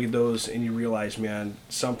you look at those and you realize, man,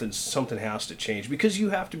 something has to change, because you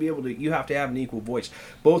have to have an equal voice.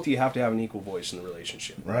 Both of you have to have an equal voice in the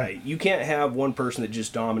relationship, right? You can't have one person that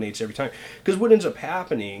just dominates every time, because what ends up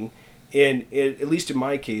happening, and at least in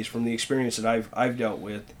my case, from the experience that I've dealt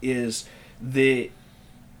with, is that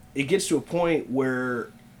it gets to a point where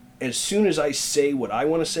as soon as I say what I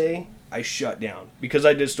want to say, I shut down, because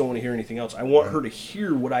I just don't want to hear anything else. I want her to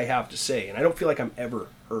hear what I have to say, and I don't feel like I'm ever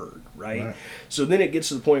heard, right? So then it gets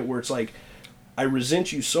to the point where it's like, I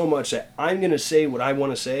resent you so much that I'm going to say what I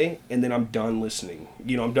want to say, and then I'm done listening.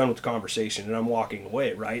 I'm done with the conversation, and I'm walking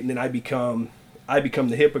away, right? And then I become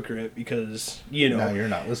the hypocrite, because, now you're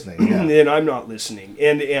not listening. Yeah. And I'm not listening.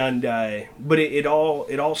 But it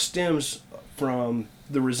all stems from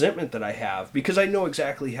the resentment that I have, because I know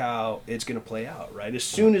exactly how it's going to play out, right? As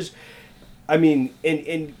soon as,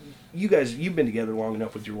 and you guys, you've been together long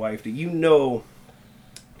enough with your wife that you know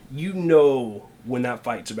when that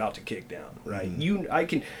fight's about to kick down, right?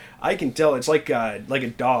 I can tell. It's like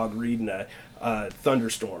a dog reading a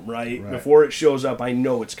thunderstorm, right? Before it shows up, I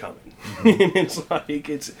know it's coming. And it's like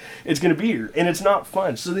it's going to be here, and it's not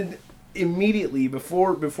fun. So then immediately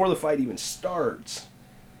before the fight even starts,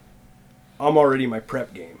 I'm already in my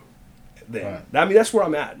prep game. Then that's where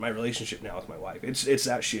I'm at in my relationship now with my wife. It's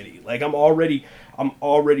that shitty. Like I'm already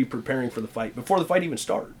preparing for the fight before the fight even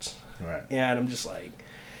starts. Right. And I'm just like,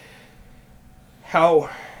 how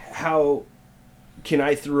can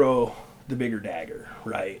I throw the bigger dagger,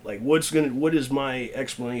 right? Like what is my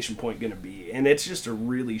explanation point gonna be? And it's just a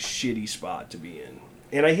really shitty spot to be in.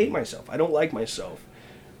 And I hate myself. I don't like myself.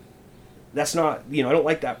 That's not, I don't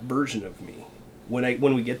like that version of me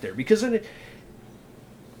when we get there, because then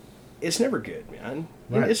it's never good, man.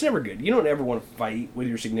 Right. It's never good. You don't ever want to fight with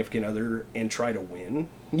your significant other and try to win.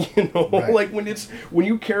 Right. Like when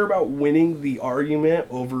you care about winning the argument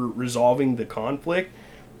over resolving the conflict,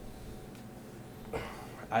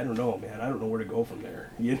 I don't know, man. I don't know where to go from there.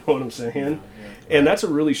 You know what I'm saying? Yeah. And that's a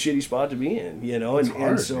really shitty spot to be in,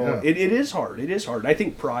 and so it is hard. It is hard. I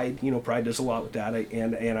think pride does a lot with that.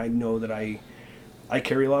 And I know that I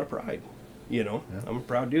carry a lot of pride. I'm a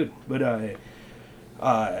proud dude. But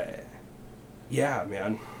yeah,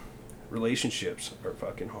 man, relationships are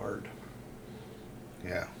fucking hard.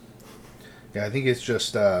 Yeah. I think it's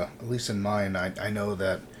just at least in mine, I know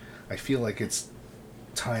that I feel like it's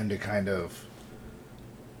time to kind of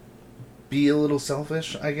be a little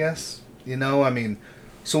selfish, I guess.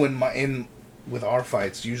 So with our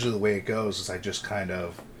fights, usually the way it goes is I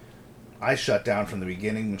shut down from the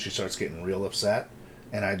beginning when she starts getting real upset,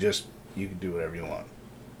 and you can do whatever you want.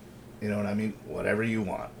 You know what I mean? Whatever you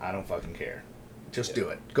want. I don't fucking care. Just do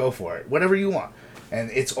it. Go for it. Whatever you want.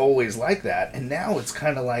 And it's always like that. And now it's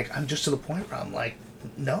kind of like, I'm just to the point where I'm like,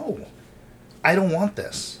 no. I don't want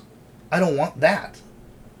this. I don't want that.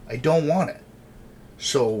 I don't want it.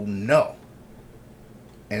 So, no.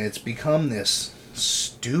 And it's become this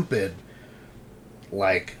stupid,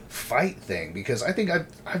 fight thing. Because I think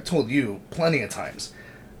I've told you plenty of times,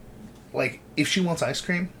 if she wants ice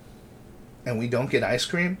cream, and we don't get ice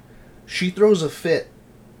cream, she throws a fit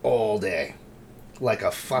all day. Like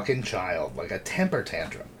a fucking child. Like a temper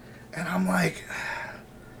tantrum. And I'm like,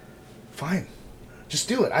 fine. Just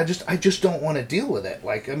do it. I just don't want to deal with it.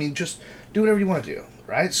 Just do whatever you want to do.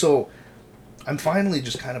 Right? So, I'm finally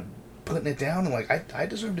just kind of putting it down and I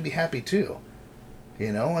deserve to be happy too.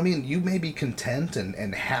 You may be content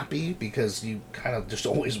and happy because you kind of just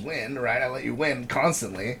always win, right? I let you win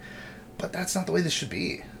constantly. But that's not the way this should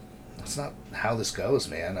be. That's not how this goes,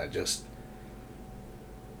 man. I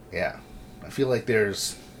feel like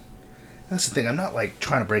that's the thing. I'm not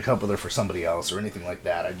trying to break up with her for somebody else or anything like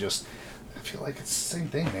that. I feel like it's the same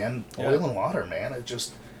thing, man. Oil and water, man.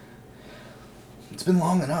 It's been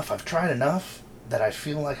long enough. I've tried enough that I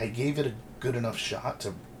feel like I gave it a good enough shot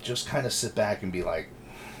to just kind of sit back and be like,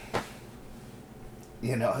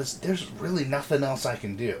 there's really nothing else I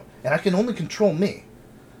can do. And I can only control me.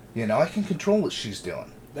 I can control what she's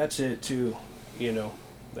doing. That's it too,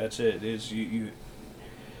 That's it. Is you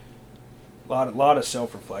a lot of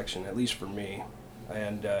self-reflection, at least for me,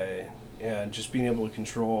 and just being able to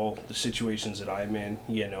control the situations that I'm in.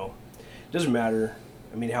 It doesn't matter.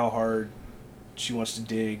 How hard she wants to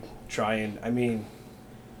dig, try and.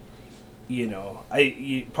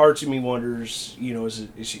 Parts of me wonders,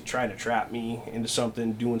 is she trying to trap me into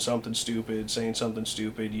something, doing something stupid, saying something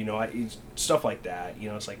stupid, stuff like that.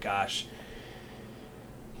 It's like, gosh.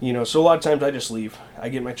 So a lot of times I just leave. I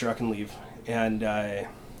get in my truck and leave, and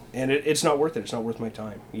it's not worth it. It's not worth my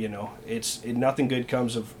time. Nothing good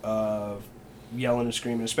comes of yelling and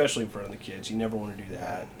screaming, especially in front of the kids. You never want to do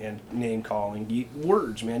that. And name calling,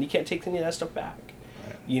 words, man. You can't take any of that stuff back.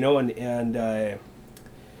 Right. You know, and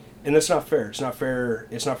that's not fair. It's not fair.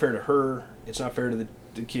 It's not fair to her. It's not fair to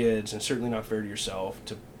the kids, and certainly not fair to yourself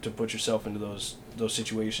to put yourself into those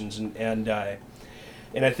situations. And I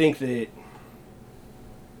think that,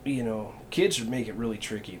 you know, kids make it really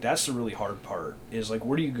tricky. That's the really hard part. Is like,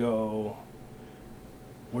 where do you go?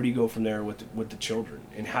 Where do you go from there with the children,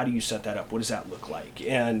 and how do you set that up? What does that look like?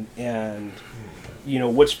 And you know,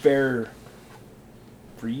 what's fair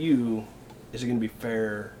for you? Is it going to be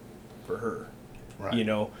fair for her? Right. You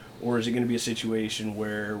know, or is it going to be a situation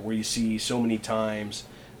where you see so many times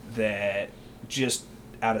that just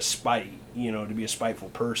out of spite, you know, to be a spiteful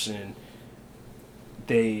person,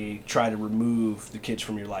 they try to remove the kids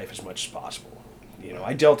from your life as much as possible. You know,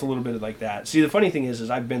 I dealt a little bit like that. See, the funny thing is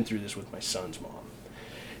I've been through this with my son's mom.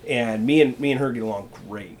 And me and her get along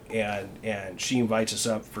great, and she invites us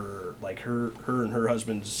up for like her and her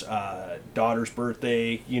husband's daughter's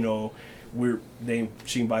birthday. You know,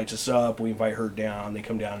 she invites us up. We invite her down. They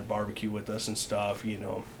come down and barbecue with us and stuff. You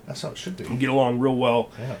know, that's how it should be. We get along real well.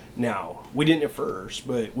 Yeah. Now we didn't at first,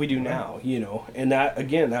 but we do now. You know, and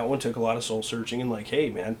that one took a lot of soul searching and like, hey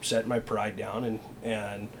man, setting my pride down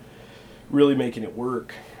and really making it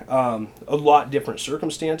work. A lot different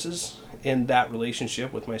circumstances in that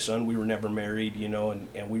relationship with my son. We were never married, you know,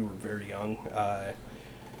 and we were very young. A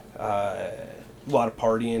lot of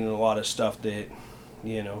partying and a lot of stuff that,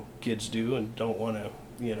 you know, kids do and don't want to,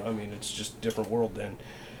 you know, I mean, it's just a different world than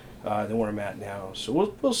where I'm at now. So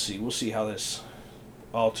we'll see. We'll see how this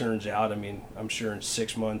all turns out. I mean, I'm sure in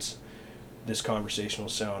 6 months this conversation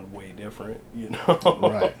will sound way different, you know.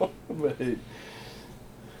 Right. But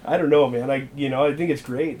I don't know, man. I think it's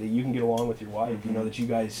great that you can get along with your wife, you know, that you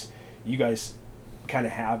guys kind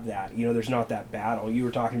of have that, you know, there's not that battle. You were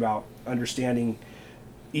talking about understanding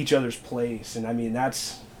each other's place, and I mean,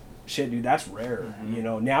 that's shit, dude, that's rare. You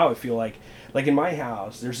know, now I feel like in my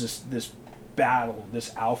house there's this battle,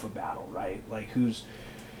 this alpha battle, right? Like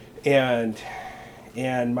and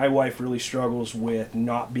my wife really struggles with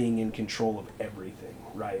not being in control of everything,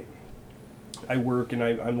 right? I work and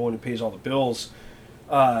I'm the one who pays all the bills,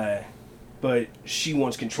 but she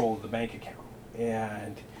wants control of the bank account,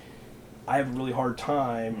 and I have a really hard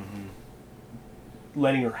time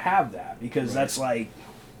letting her have that, because that's like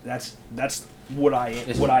that's what I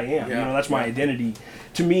am. Yeah, you know, that's my identity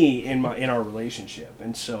to me in our relationship.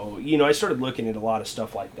 And so, you know, I started looking at a lot of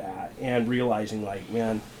stuff like that and realizing, like,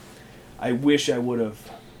 man, I wish I would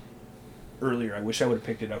have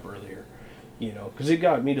picked it up earlier. You know, because it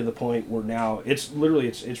got me to the point where now it's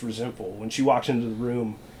resentful. When she walks into the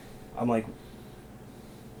room, I'm like,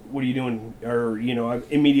 what are you doing? Or, you know, I'm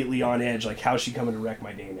immediately on edge, like, how's she coming to wreck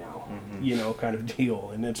my day now? You know, kind of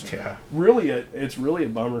deal. And it's really a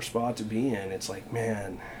bummer spot to be in. It's like,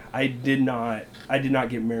 man, I did not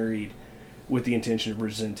get married with the intention of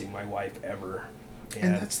resenting my wife ever.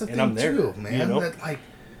 And that's the thing too, man. You know? That, like,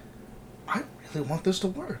 I really want this to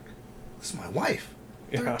work. This is my wife.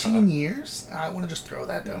 13 years? I want to just throw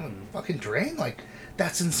that down the fucking drain? Like,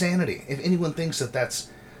 that's insanity. If anyone thinks that that's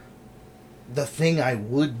the thing I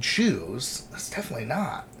would choose, that's definitely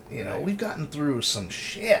not. You know, we've gotten through some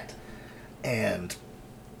shit. And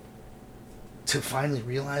to finally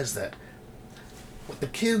realize that with the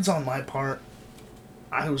kids on my part,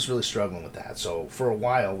 I was really struggling with that. So for a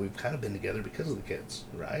while, we've kind of been together because of the kids,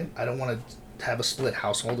 right? I don't want to have a split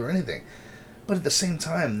household or anything. But at the same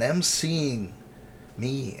time, them seeing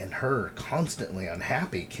me and her constantly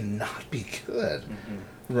unhappy cannot be good,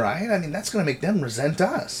 right? I mean, that's going to make them resent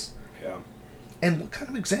us. Yeah. And what kind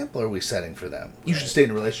of example are we setting for them? You should stay in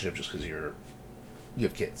a relationship just because you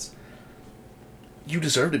have kids. You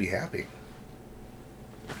deserve to be happy.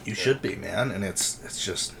 You should be, man. And it's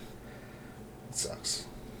just, it sucks.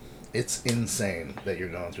 It's insane that you're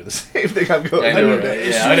going through the same thing I'm going through. Right?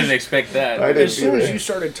 Yeah, I didn't expect that. As soon as you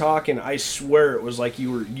started talking, I swear it was like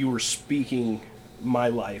you were speaking my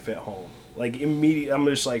life at home. Like, immediately, I'm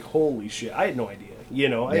just like, holy shit, I had no idea. You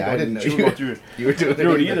know, I didn't know you were going through it. You were doing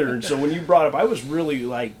it either. And so when you brought up, I was really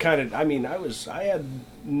like kind of, I mean, I had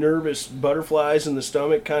nervous butterflies in the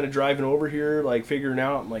stomach kind of driving over here, like figuring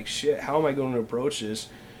out, I'm like, shit, how am I going to approach this?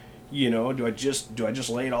 You know, do I just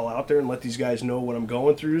lay it all out there and let these guys know what I'm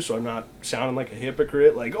going through so I'm not sounding like a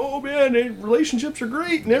hypocrite? Like, oh man, relationships are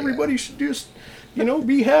great and everybody should just, you know,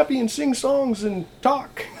 be happy and sing songs and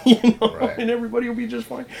talk, you know, and everybody will be just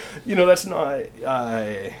fine. You know, that's not,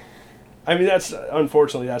 I mean,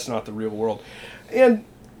 unfortunately, that's not the real world. And,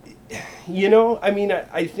 you know, I mean,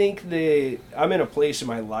 I think that I'm in a place in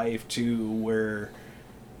my life, too, where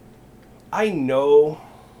I know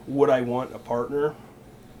what I want in a partner,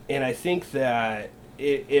 and I think that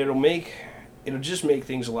it'll just make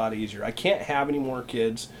things a lot easier. I can't have any more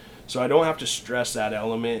kids, so I don't have to stress that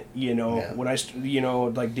element. Yeah. When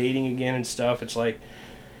like dating again and stuff, it's like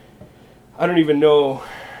I don't even know,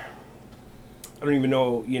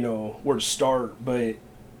 where to start. But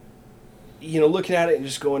looking at it and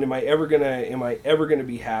just going, am I ever gonna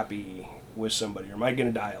be happy with somebody, or am I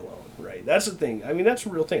gonna die alone? Right, that's the thing. I mean, that's a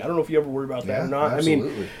real thing. I don't know if you ever worry about that or not. Absolutely.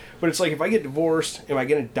 I mean, but it's like, if I get divorced, am I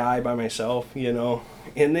gonna die by myself?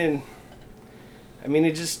 And then, I mean,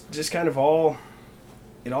 it just kind of all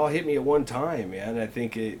hit me at one time, man. I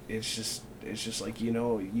think it's just like, you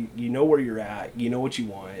know where you're at, you know what you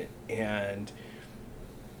want, and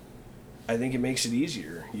I think it makes it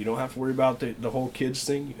easier. You don't have to worry about the whole kids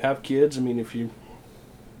thing. You have kids. I mean, if you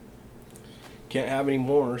can't have any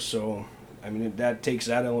more, so I mean, that takes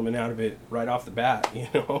that element out of it right off the bat,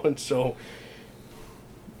 and so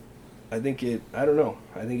I think I don't know.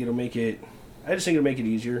 I think it'll make it. I just think it'll make it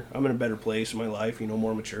easier. I'm in a better place in my life,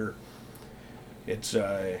 more mature. It's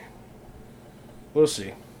we'll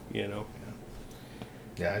see,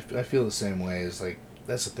 Yeah, I feel the same way. It's like,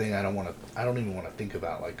 that's the thing. I don't even want to think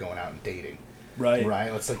about, like, going out and dating. Right.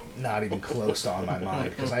 It's like not even close to on my mind,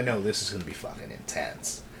 because I know this is going to be fucking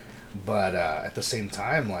intense. But at the same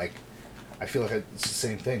time, like, I feel like it's the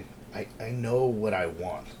same thing. I know what I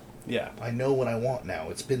want. Yeah. I know what I want now.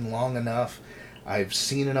 It's been long enough. I've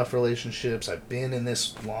seen enough relationships. I've been in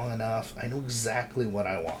this long enough. I know exactly what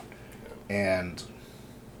I want. And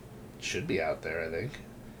it should be out there, I think.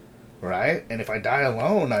 Right? And if I die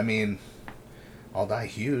alone, I mean, I'll die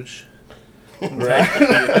huge. Right?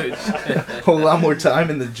 A whole lot more time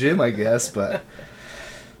in the gym, I guess, but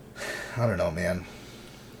I don't know, man.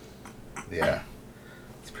 Yeah.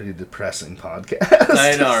 It's a pretty depressing podcast.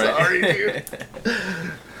 I know, right? Sorry, dude.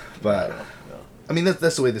 But I mean,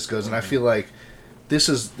 that's the way this goes, and I feel like this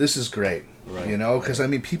is great, right? Because I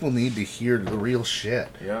mean, people need to hear the real shit.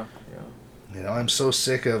 Yeah. I'm so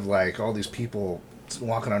sick of, like, all these people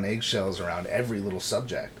walking on eggshells around every little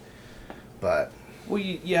subject. But well,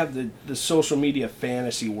 you have the social media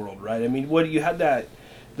fantasy world, right? I mean, you had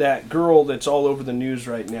that girl that's all over the news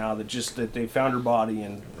right now that they found her body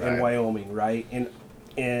in Wyoming, right?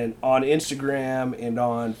 And on Instagram and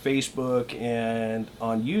on Facebook and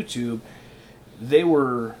on YouTube, they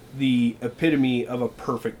were the epitome of a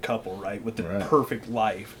perfect couple, right? With the perfect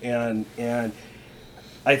life. And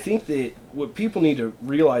I think that what people need to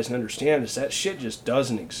realize and understand is that shit just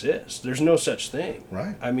doesn't exist. There's no such thing.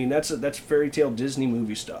 Right. I mean, that's fairy tale Disney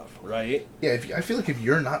movie stuff, right? Yeah, I feel like if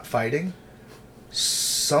you're not fighting,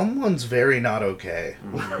 someone's very not okay.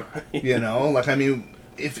 Right. Like, I mean,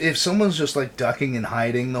 if someone's just, like, ducking and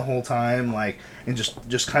hiding the whole time, like, and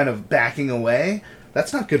just kind of backing away,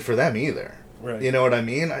 that's not good for them either. Right. You know what I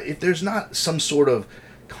mean? If there's not some sort of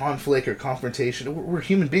conflict or confrontation, we're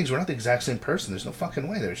human beings. We're not the exact same person. There's no fucking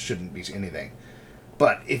way there shouldn't be anything.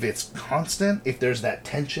 But if it's constant, if there's that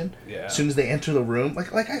tension, as soon as they enter the room,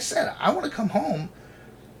 like I said, I want to come home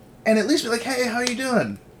and at least be like, hey, how you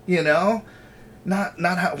doing?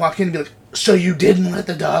 Not walk in and be like, so you didn't let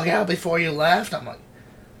the dog out before you left? I'm like,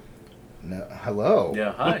 no, hello.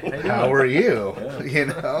 Yeah, hi. How are you?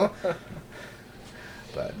 Yeah.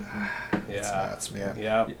 But it's nuts, man.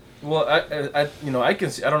 Yeah. Well, I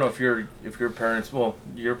can see. I don't know if your parents. Well,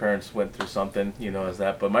 your parents went through something, as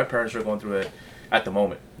that. But my parents are going through it at the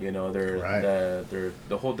moment. They're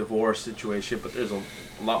the whole divorce situation. But there's a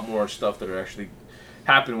lot more stuff that are actually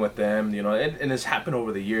happening with them. And it's happened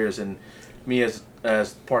over the years. And me as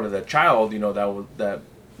part of that child, that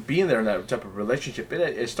being there in that type of relationship,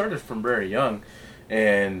 it started from very young,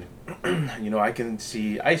 and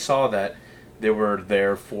I saw that they were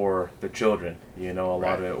there for the children. A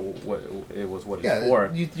lot of it was what it's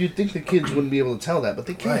for. You'd think the kids wouldn't be able to tell that, but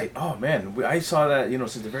they can't. Right. Oh man, I saw that.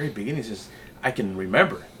 Since the very beginning. Since I can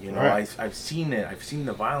remember. I've seen it. I've seen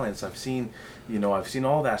the violence. I've seen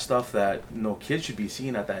all that stuff that no kid should be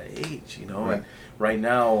seeing at that age. Right. And right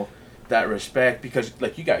now, that respect, because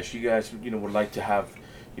like you guys would like to have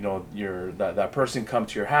that person come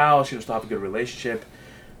to your house. Still have a good relationship.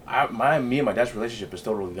 Me and my dad's relationship is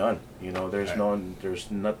totally done.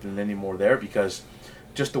 There's nothing anymore there, because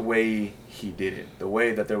just the way he did it, the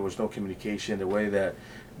way that there was no communication, the way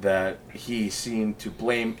that he seemed to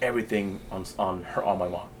blame everything on my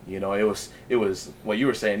mom. It was what you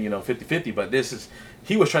were saying, 50-50, but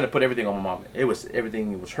he was trying to put everything on my mom.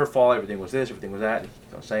 Everything was her fault, everything was this, everything was that.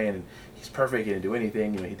 Saying, and he's perfect, he didn't do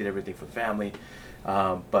anything, he did everything for the family.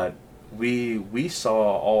 But we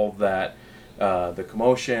saw all that. The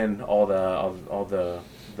commotion, all the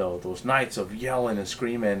those nights of yelling and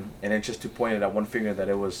screaming, and then just to point it at one finger that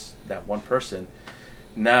it was that one person.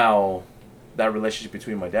 Now, that relationship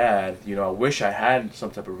between my dad, I wish I had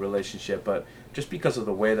some type of relationship, but just because of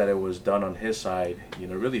the way that it was done on his side, it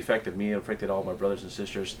really affected me. It affected all my brothers and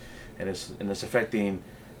sisters, and it's affecting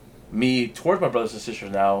me towards my brothers and sisters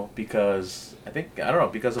now because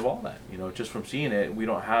because of all that. Just from seeing it,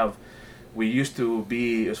 we used to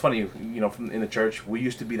be. It's funny, in the church, we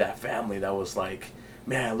used to be that family that was like,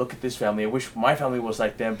 man, look at this family. I wish my family was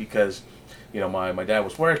like them because, my dad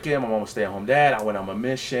was working, my mom was stay-at-home dad. I went on a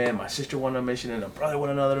mission. My sister went on a mission, and my brother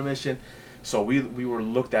went on another mission. So we were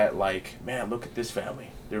looked at like, man, look at this family.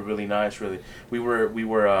 They're really nice. Really, we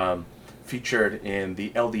were featured in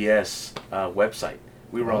the LDS website.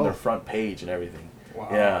 We were on their front page and everything. Wow.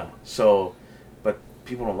 Yeah. So, but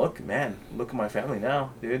people don't look. Man, look at my family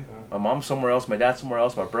now, dude. My mom's somewhere else. My dad's somewhere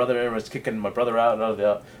else. My brother was kicking my brother out of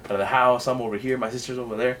the house. I'm over here. My sister's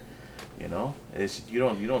over there. It's you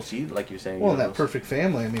don't see, like you're saying. Well, that perfect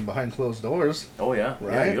family. I mean, behind closed doors. Oh yeah,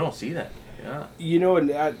 right. Yeah, you don't see that. Yeah. And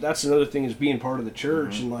that's another thing is being part of the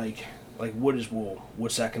church and like what's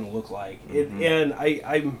that going to look like? And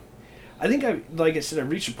I think like I said, I've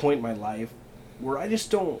reached a point in my life where I just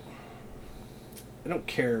don't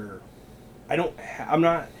care. I'm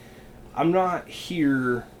not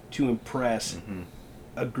here to impress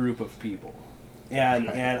a group of people, and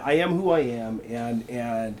I am who I am,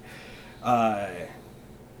 and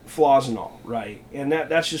flaws and all, right? And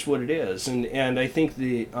that's just what it is, and I think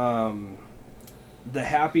the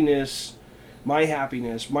happiness,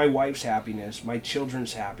 my wife's happiness, my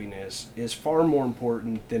children's happiness is far more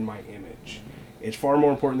important than my image. It's far more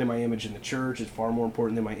important than my image in the church. It's far more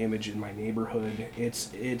important than my image in my neighborhood.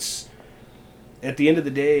 It's at the end of the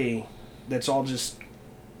day, that's all just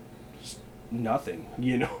nothing, I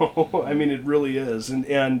mean, it really is.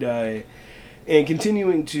 And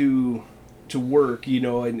continuing to work,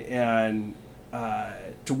 and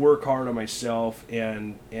to work hard on myself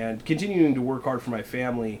and continuing to work hard for my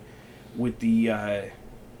family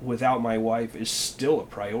without my wife is still a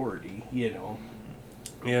priority,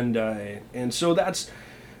 and so that's,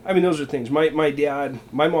 I mean, those are things. My mom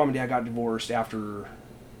and dad got divorced after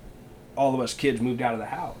all of us kids moved out of the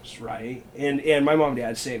house, right? And my mom and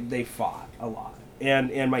dad say they fought a lot,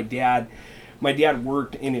 and my dad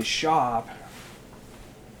worked in his shop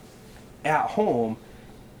at home,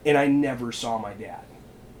 and I never saw my dad,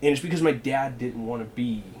 and it's because my dad didn't want to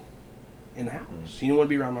be in the house. He didn't want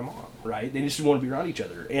to be around my mom, right? They just didn't want to be around each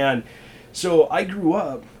other, and so I grew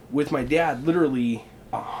up with my dad literally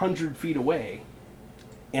 100 feet away,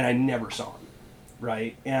 and I never saw him,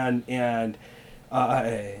 right? And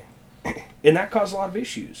that caused a lot of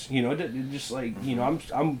issues, just like,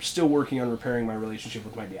 I'm still working on repairing my relationship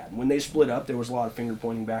with my dad. When they split up, there was a lot of finger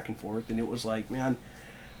pointing back and forth, and it was like, man,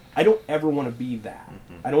 I don't ever want to be that.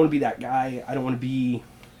 I don't want to be that guy. I don't want to be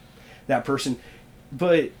that person.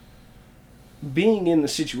 But being in the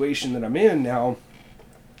situation that I'm in now,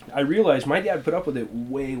 I realize my dad put up with it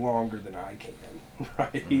way longer than I can.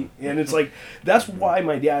 Right, and it's like that's why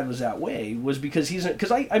my dad was that way, was because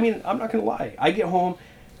I mean, I'm not gonna lie, I get home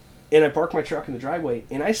and I park my truck in the driveway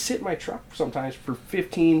and I sit in my truck sometimes for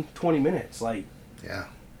 15-20 minutes, like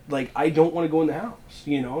I don't want to go in the house,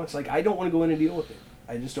 it's like I don't want to go in and deal with it.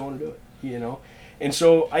 I just don't want to do it, and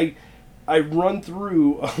so I run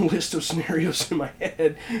through a list of scenarios in my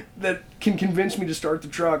head that can convince me to start the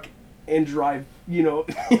truck and drive,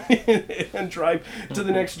 and drive to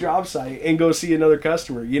the next job site and go see another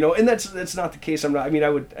customer, and that's not the case. I'm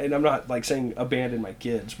not like saying abandon my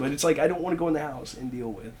kids, but it's like I don't want to go in the house and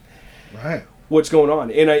deal with what's going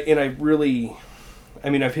on, and I really,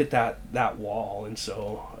 I've hit that wall, and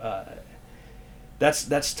so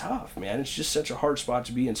that's tough, man. It's just such a hard spot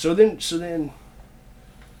to be in. So then,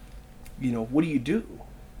 what do you do?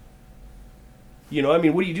 What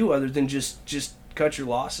do you do other than just cut your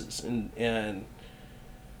losses and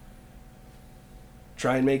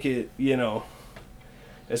try and make it,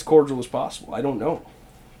 as cordial as possible? I don't know.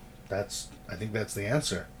 I think that's the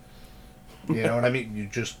answer. You know what I mean? You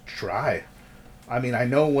just try. I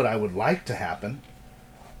know what I would like to happen.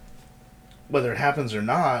 Whether it happens or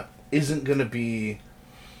not isn't going to be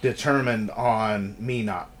determined on me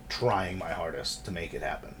not trying my hardest to make it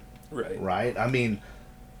happen. Right?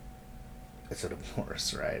 It's a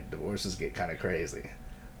divorce, right? Divorces get kind of crazy.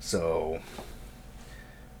 So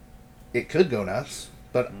it could go nuts,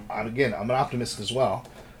 but I'm an optimist as well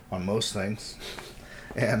on most things.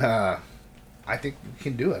 And I think we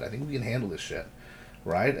can do it. I think we can handle this shit,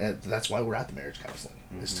 right? And that's why we're at the marriage counseling.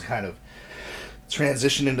 Is to kind of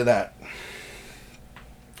transition into that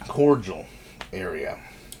cordial area.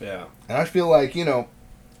 Yeah. And I feel like,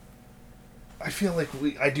 I feel like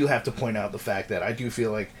I do have to point out the fact that I do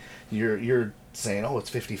feel like you're saying, oh, it's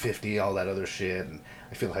 50-50, all that other shit, and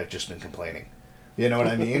I feel like I've just been complaining. You know what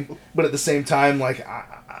I mean? But at the same time, like,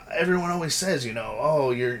 everyone always says, you know,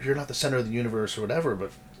 oh, you're not the center of the universe or whatever,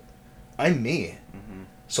 but I'm me. Mm-hmm.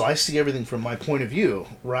 So I see everything from my point of view,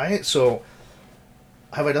 right? So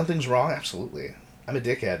have I done things wrong? Absolutely. I'm a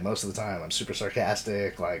dickhead most of the time. I'm super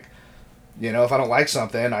sarcastic. Like, you know, if I don't like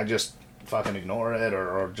something, I just fucking ignore it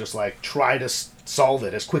or just, like, try to solve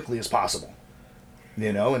it as quickly as possible.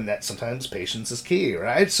 You know, and that sometimes patience is key,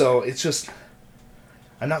 right? So it's just,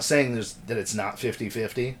 I'm not saying that it's not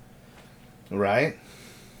 50-50, right?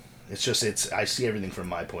 It's just, I see everything from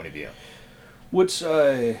my point of view. What's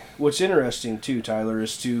interesting too, Tyler,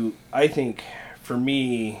 is I think for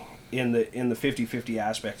me in the 50-50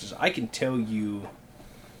 aspect is I can tell you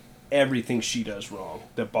everything she does wrong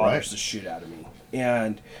that bothers the shit out of me.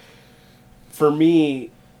 And for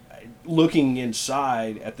me, looking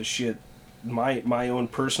inside at the shit, my own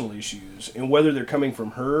personal issues, and whether they're coming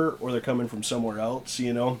from her or they're coming from somewhere else,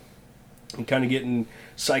 you know, and kind of getting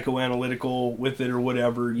psychoanalytical with it or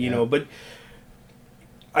whatever, you know, but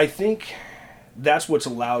I think that's what's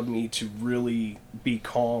allowed me to really be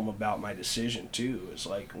calm about my decision too. It's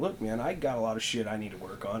like, look, man, I got a lot of shit I need to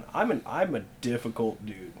work on. I'm a difficult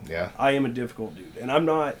dude. Yeah. I am a difficult dude. And I'm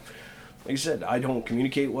not, like I said, I don't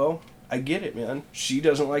communicate well. I get it, man. She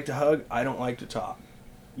doesn't like to hug. I don't like to talk.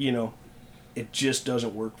 You know, it just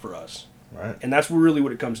doesn't work for us. Right. And that's really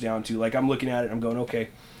what it comes down to. Like, I'm looking at it and I'm going, okay,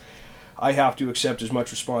 I have to accept as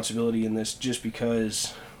much responsibility in this just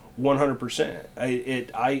because 100%.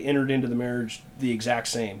 I entered into the marriage the exact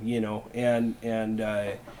same, you know, and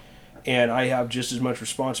I have just as much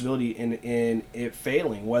responsibility in it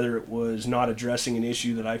failing, whether it was not addressing an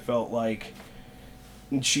issue that I felt like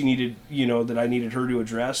she needed, you know, that I needed her to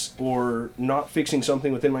address, or not fixing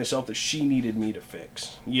something within myself that she needed me to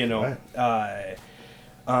fix, you know. Right.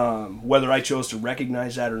 Whether I chose to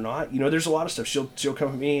recognize that or not, you know, there's a lot of stuff. She'll come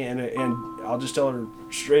at me and I'll just tell her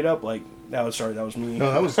straight up, like, that was me.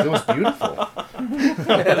 No, that was beautiful.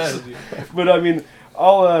 But I mean,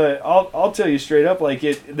 I'll tell you straight up, like,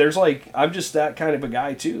 there's like, I'm just that kind of a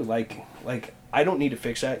guy too. Like I don't need to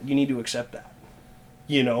fix that. You need to accept that,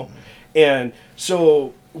 you know. And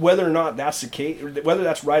so whether or not that's the case, whether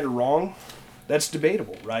that's right or wrong, that's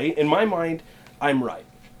debatable, right? In my mind, I'm right.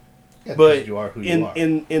 Yeah, but you are who you are.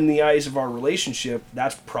 in the eyes of our relationship,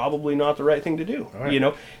 that's probably not the right thing to do, right. You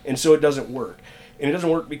know? And so it doesn't work. And it doesn't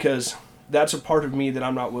work because that's a part of me that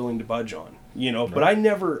I'm not willing to budge on, you know? Right. But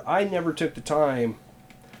I never took the time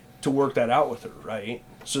to work that out with her, right?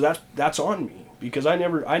 So that's on me, because I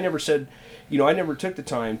never said, you know, I never took the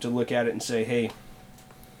time to look at it and say, hey,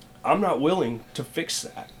 I'm not willing to fix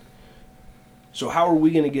that. So how are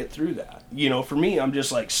we going to get through that? You know, for me, I'm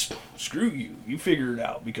just like, screw you. You figure it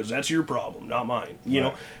out, because that's your problem, not mine. You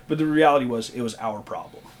know, but the reality was, it was our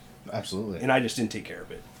problem. Absolutely. And I just didn't take care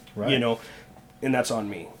of it. Right. You know, and that's on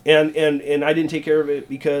me. And I didn't take care of it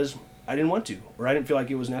because I didn't want to, or I didn't feel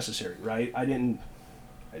like it was necessary, right? I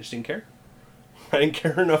just didn't care. I didn't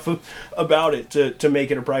care enough about it to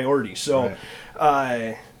make it a priority. So,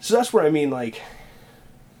 so that's where I mean, like,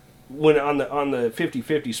 when on the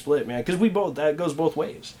 50-50 split, man, because that goes both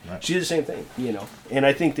ways. Right. She did the same thing, you know. And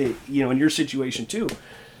I think that, you know, in your situation too,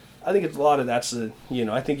 I think it's a lot of that's you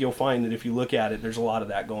know, I think you'll find that if you look at it, there's a lot of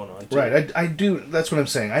that going on too. Right. I do. That's what I'm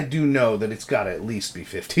saying. I do know that it's got to at least be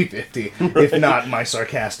 50-50, right. If not my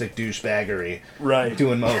sarcastic douchebaggery, right,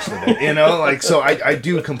 doing most of it. You know, like, so I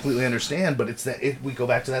do completely understand, but it's that we go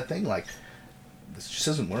back to that thing, like, this just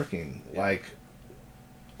isn't working. Yeah. Like,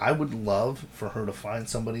 I would love for her to find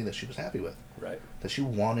somebody that she was happy with. Right. That she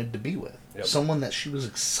wanted to be with. Yep. Someone that she was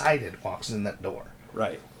excited walks in that door.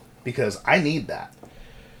 Right. Because I need that.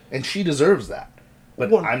 And she deserves that.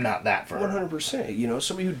 But I'm not that for her. 100%. You know,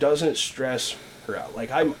 somebody who doesn't stress her out. Like,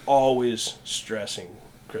 I'm always stressing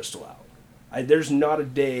Crystal out. There's not a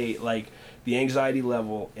day, like, the anxiety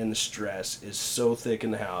level and the stress is so thick in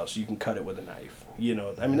the house, you can cut it with a knife. You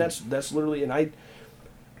know, I mean, that's literally, and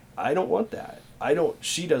I don't want that.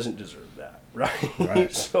 She doesn't deserve that,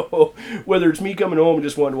 right? So whether it's me coming home and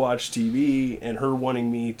just wanting to watch TV, and her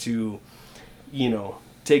wanting me to, you know,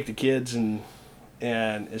 take the kids and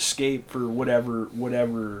escape for whatever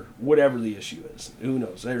the issue is, who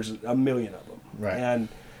knows? There's a million of them, right? And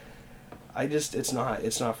it's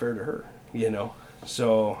not fair to her, you know.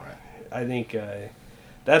 So I think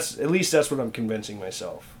that's what I'm convincing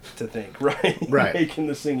myself to think, right? Right. Making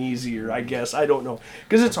this thing easier, I guess. I don't know,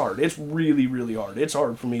 because it's hard. It's really, really hard. It's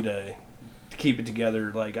hard for me to keep it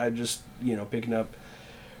together. Like, I just, you know, picking up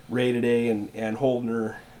Ray today and holding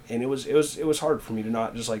her And it was hard for me to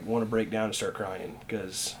not just like want to break down and start crying,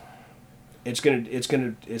 because it's gonna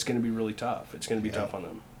be really tough. It's gonna be tough on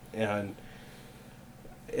them, and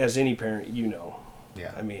as any parent,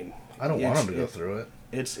 Yeah. I mean, I don't want them to go through it.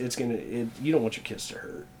 You don't want your kids to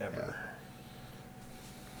hurt ever.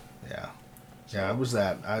 Yeah. Yeah, I was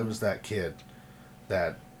that kid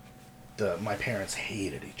that my parents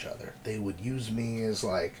hated each other. They would use me as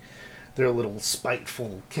like their little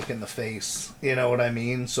spiteful kick in the face. You know what I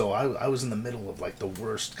mean? So I was in the middle of like the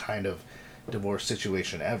worst kind of divorce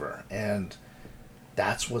situation ever. And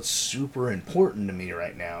that's what's super important to me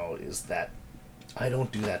right now, is that I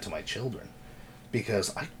don't do that to my children,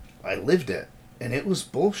 because I lived it, and it was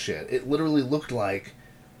bullshit. It literally looked like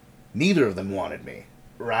neither of them wanted me,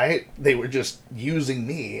 right? They were just using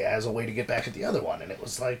me as a way to get back at the other one, and it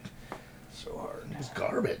was like, So hard. it was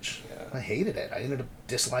garbage. Yeah. I hated it. I ended up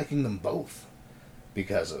disliking them both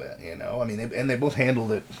because of it, I mean, they both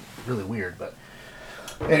handled it really weird, but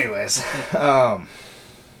anyways, yeah,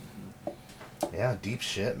 deep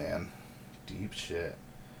shit, man. Deep shit.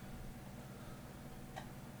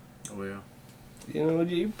 Oh yeah.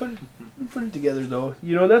 You put it together though.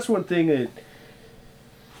 That's one thing that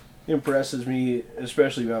impresses me,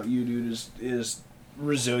 especially about you, dude, is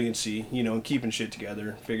resiliency. And keeping shit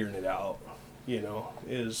together, figuring it out.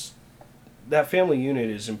 Is that family unit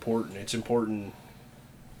is important. It's important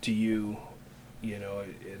to you.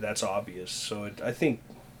 That's obvious. So I think.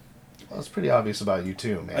 Well, it's pretty obvious about you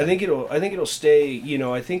too, man. I think it'll stay.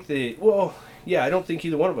 I think that. Well, yeah. I don't think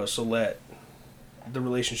either one of us will let the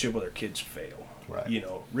relationship with our kids fail. Right.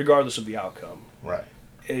 Regardless of the outcome. Right.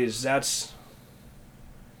 That's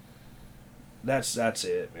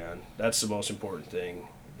it, man. That's the most important thing.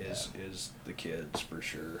 Is the kids, for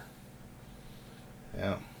sure.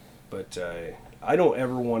 Yeah. But I don't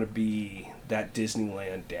ever want to be that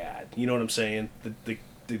Disneyland dad. You know what I'm saying? The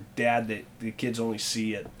dad that the kids only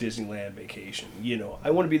see at Disneyland vacation.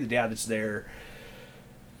 I want to be the dad that's there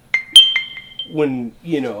when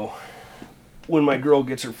my girl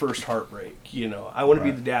gets her first heartbreak. I want to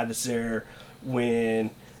be the dad that's there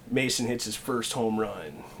when Mason hits his first home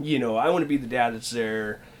run. I want to be the dad that's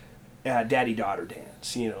there at daddy-daughter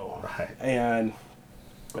dance. Right. And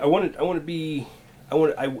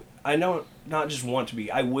I know, not just want to be,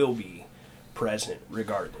 I will be present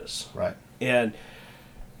regardless. Right. And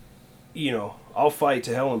I'll fight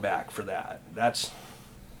to hell and back for that. That's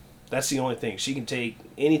the only thing. She can take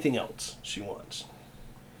anything else she wants.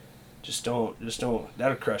 Just don't,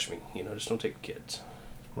 that'll crush me, just don't take the kids.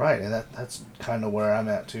 Right, and that's kind of where I'm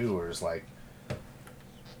at too, where it's like,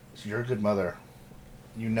 you're a good mother,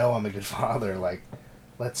 I'm a good father, like,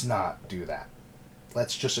 let's not do that.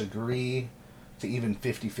 Let's just agree to even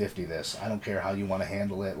 50-50 this. I don't care how you want to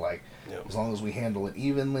handle it, like, as long as we handle it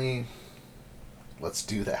evenly, let's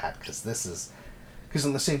do that, because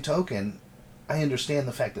in the same token, I understand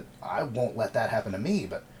the fact that I won't let that happen to me,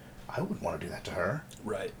 but I wouldn't want to do that to her.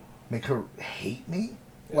 Right. Make her hate me?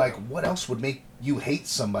 Yeah. Like, what else would make you hate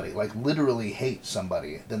somebody, like literally hate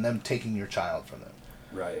somebody, than them taking your child from them?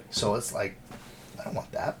 Right. So it's like, I don't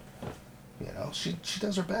want that. She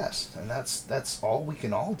does her best, and that's all we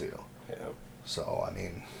can all do. Yeah. So, I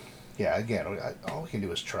mean, yeah, again, all we can do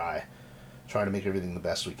is try to make everything the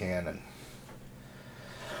best we can, and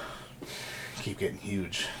keep getting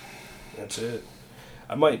huge. That's it.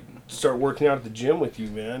 I might start working out at the gym with you,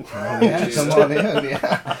 man. Oh, yeah, come on in.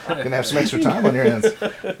 Yeah, gonna have some extra time on your hands.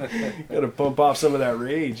 Gotta pump off some of that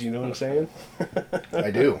rage. You know what I'm saying?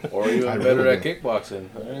 I do. Or even better at kickboxing.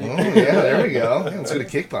 Oh yeah, there we go. Yeah, let's go to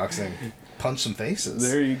kickboxing. Punch some faces.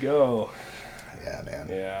 There you go. Yeah, man.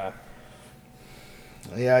 Yeah.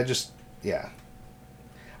 Yeah,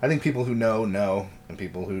 I think people who know, and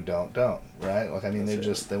people who don't, right? Like, I mean,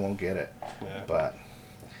 they won't get it. Yeah. But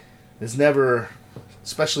there's never,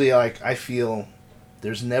 especially like, I feel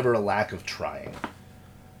there's never a lack of trying,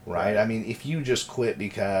 right? I mean, if you just quit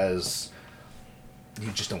because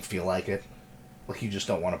you just don't feel like it, like you just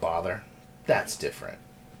don't want to bother, that's different.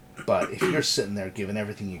 But if you're sitting there giving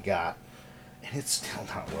everything you got, and it's still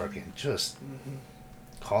not working, just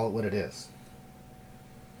call it what it is.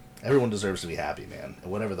 Everyone deserves to be happy, man,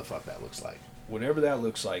 and whatever the fuck that looks like. Whatever that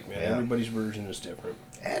looks like, man. Yeah. Everybody's version is different.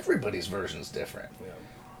 Everybody's version is different. Yeah.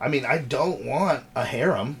 I mean, I don't want a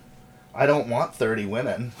harem. I don't want 30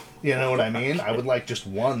 women. You know what I mean? I would like just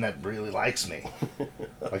one that really likes me.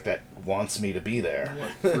 Like, that wants me to be there.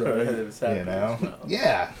 You know?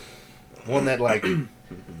 Yeah. One that, like,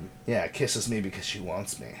 yeah, kisses me because she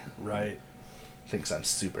wants me. Right. Thinks I'm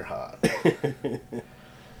super hot.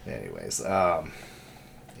 Anyways,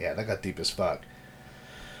 yeah, that got deep as fuck.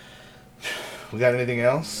 We got anything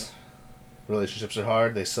else? Relationships are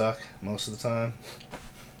hard. They suck most of the time.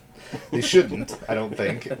 They shouldn't, I don't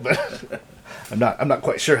think. But I'm not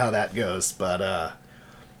quite sure how that goes. But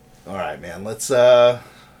all right, man. Let's.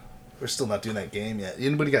 We're still not doing that game yet.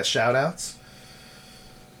 Anybody got shout outs?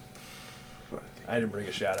 I didn't bring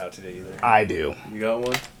a shout out today either. I do. You got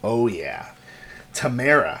one? Oh yeah,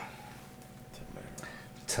 Tamara.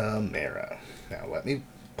 Tamara. Now let me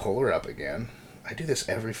pull her up again. I do this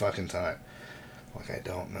every fucking time. Like I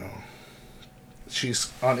don't know.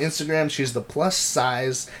 She's on Instagram. She's the plus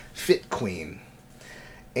size fit queen.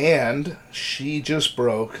 And she just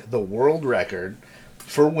broke the world record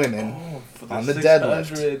for women on the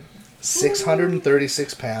deadlift.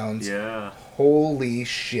 636 pounds. Yeah. Holy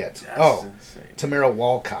shit. That's insane. Tamara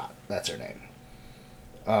Walcott. That's her name.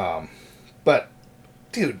 But,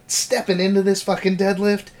 dude, stepping into this fucking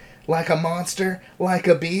deadlift like a monster, like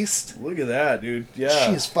a beast. Look at that, dude. Yeah.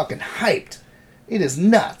 She is fucking hyped. It is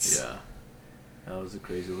nuts. Yeah. That was a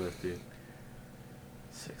crazy lift, dude.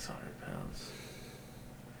 600 pounds.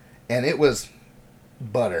 And it was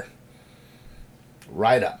butter.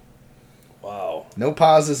 Right up. Wow. No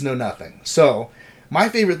pauses, no nothing. So, my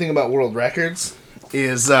favorite thing about world records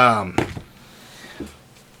is,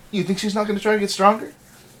 you think she's not going to try to get stronger?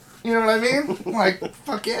 You know what I mean? Like,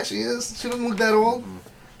 fuck yeah, she is. She doesn't look that old.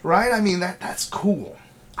 Right? I mean, that's cool.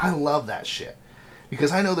 I love that shit.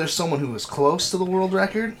 Because I know there's someone who was close to the world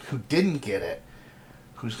record who didn't get it,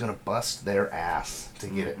 who's going to bust their ass to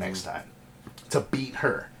get it next time. To beat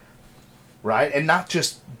her. Right? And not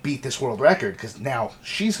just beat this world record, because now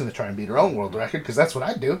she's going to try and beat her own world record, because that's what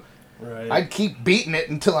I'd do. Right. I'd keep beating it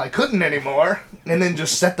until I couldn't anymore, and then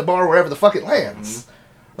just set the bar wherever the fuck it lands.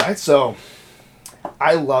 Right? So,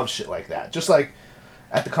 I love shit like that. Just like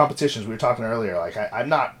at the competitions we were talking earlier, like I'm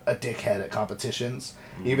not a dickhead at competitions,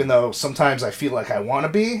 even though sometimes I feel like I want to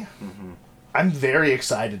be. I'm very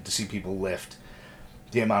excited to see people lift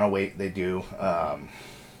the amount of weight they do.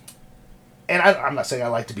 And I'm not saying I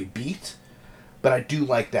like to be beat, but I do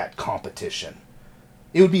like that competition.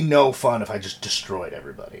 It would be no fun if I just destroyed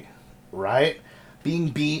everybody, right? Being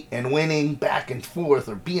beat and winning back and forth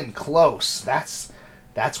or being close, that's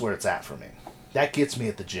where it's at for me. That gets me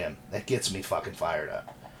at the gym. That gets me fucking fired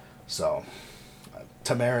up. So,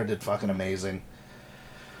 Tamara did fucking amazing.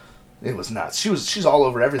 It was nuts. She's all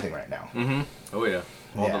over everything right now. Oh, yeah.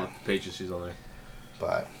 All Yeah. the pages she's on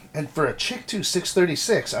there. And for a chick too,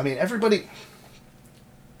 636. I mean, everybody.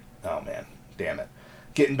 Oh man, damn it!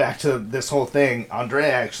 Getting back to this whole thing,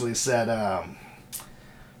 Andrea actually said,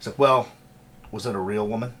 "Well, was it a real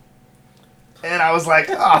woman?" And I was like,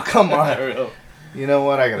 "Oh, come on! You know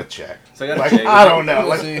what? I gotta check. So I gotta like, check. I don't know. We'll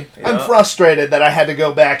Like, see. I'm Yeah. frustrated that I had to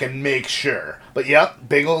go back and make sure. But yep,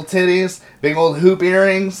 big old titties, big old hoop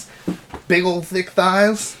earrings, big old thick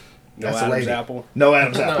thighs. No That's Adam's a lady. apple. No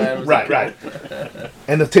Adam's No apple. Adam's right, apple. right.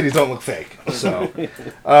 And the titties don't look fake. So,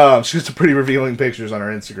 she has some pretty revealing pictures on her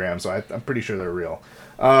Instagram, so I'm pretty sure they're real.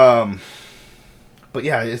 But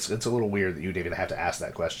yeah, it's a little weird that you'd even have to ask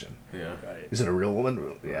that question. Yeah. Right. Is it a real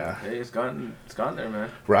woman? Yeah. Hey, it's gotten there, man.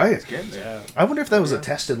 Right. It's getting there. Yeah. I wonder if that was a Yeah.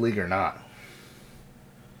 tested league or not.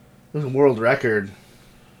 It was a world record.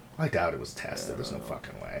 I doubt it was tested. Yeah, I There's no don't know.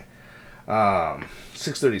 fucking way.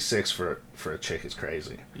 636 for a chick is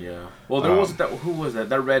crazy. Yeah. Well, there was that. Who was that?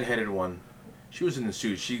 That redheaded one. She was in the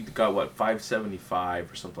suit. She got what 575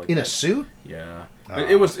 or something like In that. a suit? Yeah. Oh. But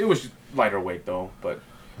it was lighter weight though, but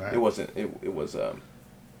Right. it wasn't. It was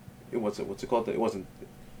what's it called? It wasn't.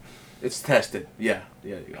 It's tested. Yeah.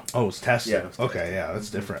 Yeah. You go. Oh, it's tested. Yeah, it's Okay, tested. yeah, that's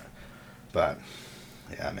different. But,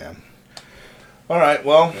 yeah, man. All right,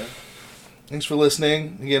 well, Yeah. thanks for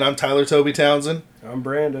listening. Again, I'm Tyler Toby Townsend. I'm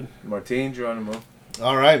Brandon. Martin Geronimo.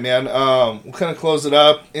 All right, man. We'll kind of close it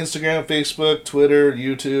up. Instagram, Facebook, Twitter,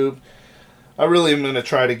 YouTube. I really am going to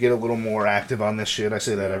try to get a little more active on this shit. I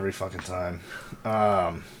say that every fucking time.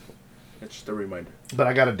 It's just a reminder. But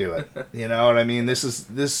I got to do it. You know what I mean? This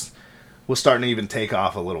was starting to even take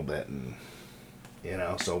off a little bit, and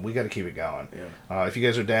so we got to keep it going. Yeah. If you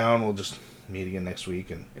guys are down, we'll just meet again next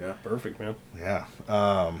week, and Yeah. Perfect, man. yeah.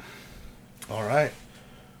 All right.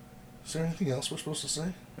 Is there anything else we're supposed to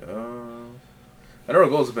say? I know our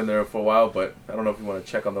goals have been there for a while, but I don't know if you want to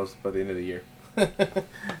check on those by the end of the year.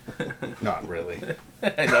 Not really.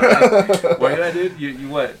 What did I do? You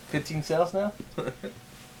what? 15 sales now?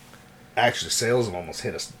 Actually, sales have almost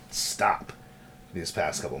hit a stop these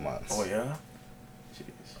past couple months. Oh yeah. Jeez.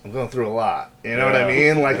 I'm going through a lot. You know what I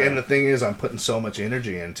Yeah. mean? Like, Yeah. and the thing is, I'm putting so much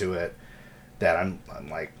energy into it that I'm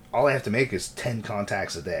like, all I have to make is 10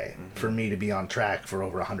 contacts a day for me to be on track for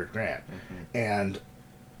over $100,000, and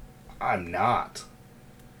I'm not.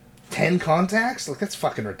 10 contacts? Like, that's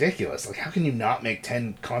fucking ridiculous. Like, how can you not make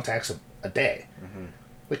 10 contacts a day.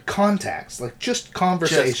 Like contacts, like just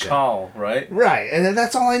conversation. Just call, right? Right, and then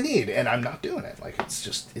that's all I need, and I'm not doing it. Like,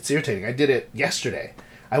 it's irritating. I did it yesterday.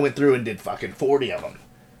 I went through and did fucking 40 of them.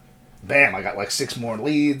 Bam, I got like 6 more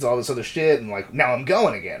leads, all this other shit, and like, now I'm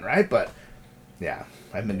going again, right? But, yeah,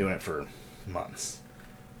 I've been doing it for months.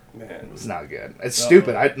 Man. It's not good. It's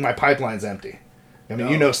stupid. My pipeline's empty. I mean,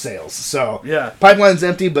 you know sales, so Yeah. pipeline's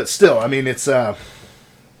empty, but still, I mean, it's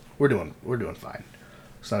we're doing fine.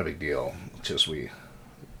 It's not a big deal. It's just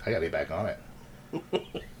I gotta get back on it.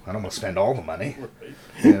 I don't want to spend all the money.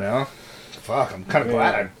 You know? Fuck, I'm kind of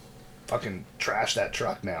glad I fucking trashed that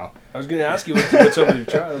truck now. I was going to ask you what's up with your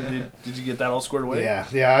child. Did you get that all squared away?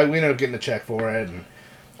 Yeah, we ended up getting a check for it, and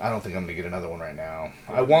I don't think I'm going to get another one right now.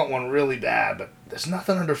 I want one really bad, but there's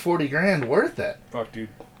nothing under 40 grand worth it. Fuck, dude.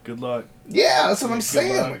 Good luck. Yeah, that's what I'm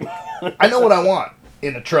saying. Like, I know what I want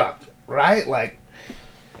in a truck, right? Like,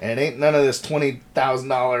 it ain't none of this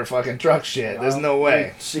 $20,000 fucking truck shit. There's no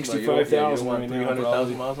way. 65,000. You want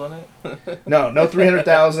 300,000 miles on it? No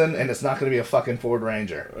 300,000, and it's not going to be a fucking Ford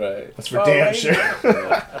Ranger. Right. That's for damn sure.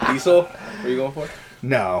 Diesel? What are you going for?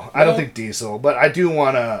 No, I don't think diesel, but I do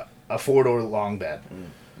want a 4-door long bed.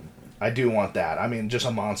 I do want that. I mean, just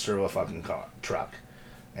a monster of a fucking truck.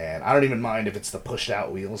 And I don't even mind if it's the pushed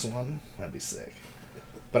out wheels one. That'd be sick.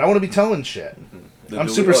 But I want to be towing shit. I'm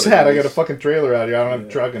super sad I got a fucking trailer out here. I don't have a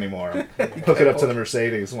truck anymore. Hook it up to the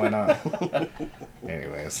Mercedes. Why not?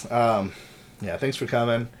 Anyways. Yeah, thanks for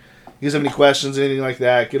coming. You guys have any questions, anything like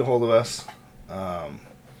that, get a hold of us. Yeah,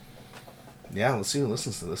 let's see who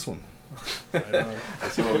listens to this one.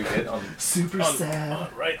 Let's see what we get on Super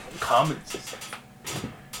sad. Right, comments and stuff.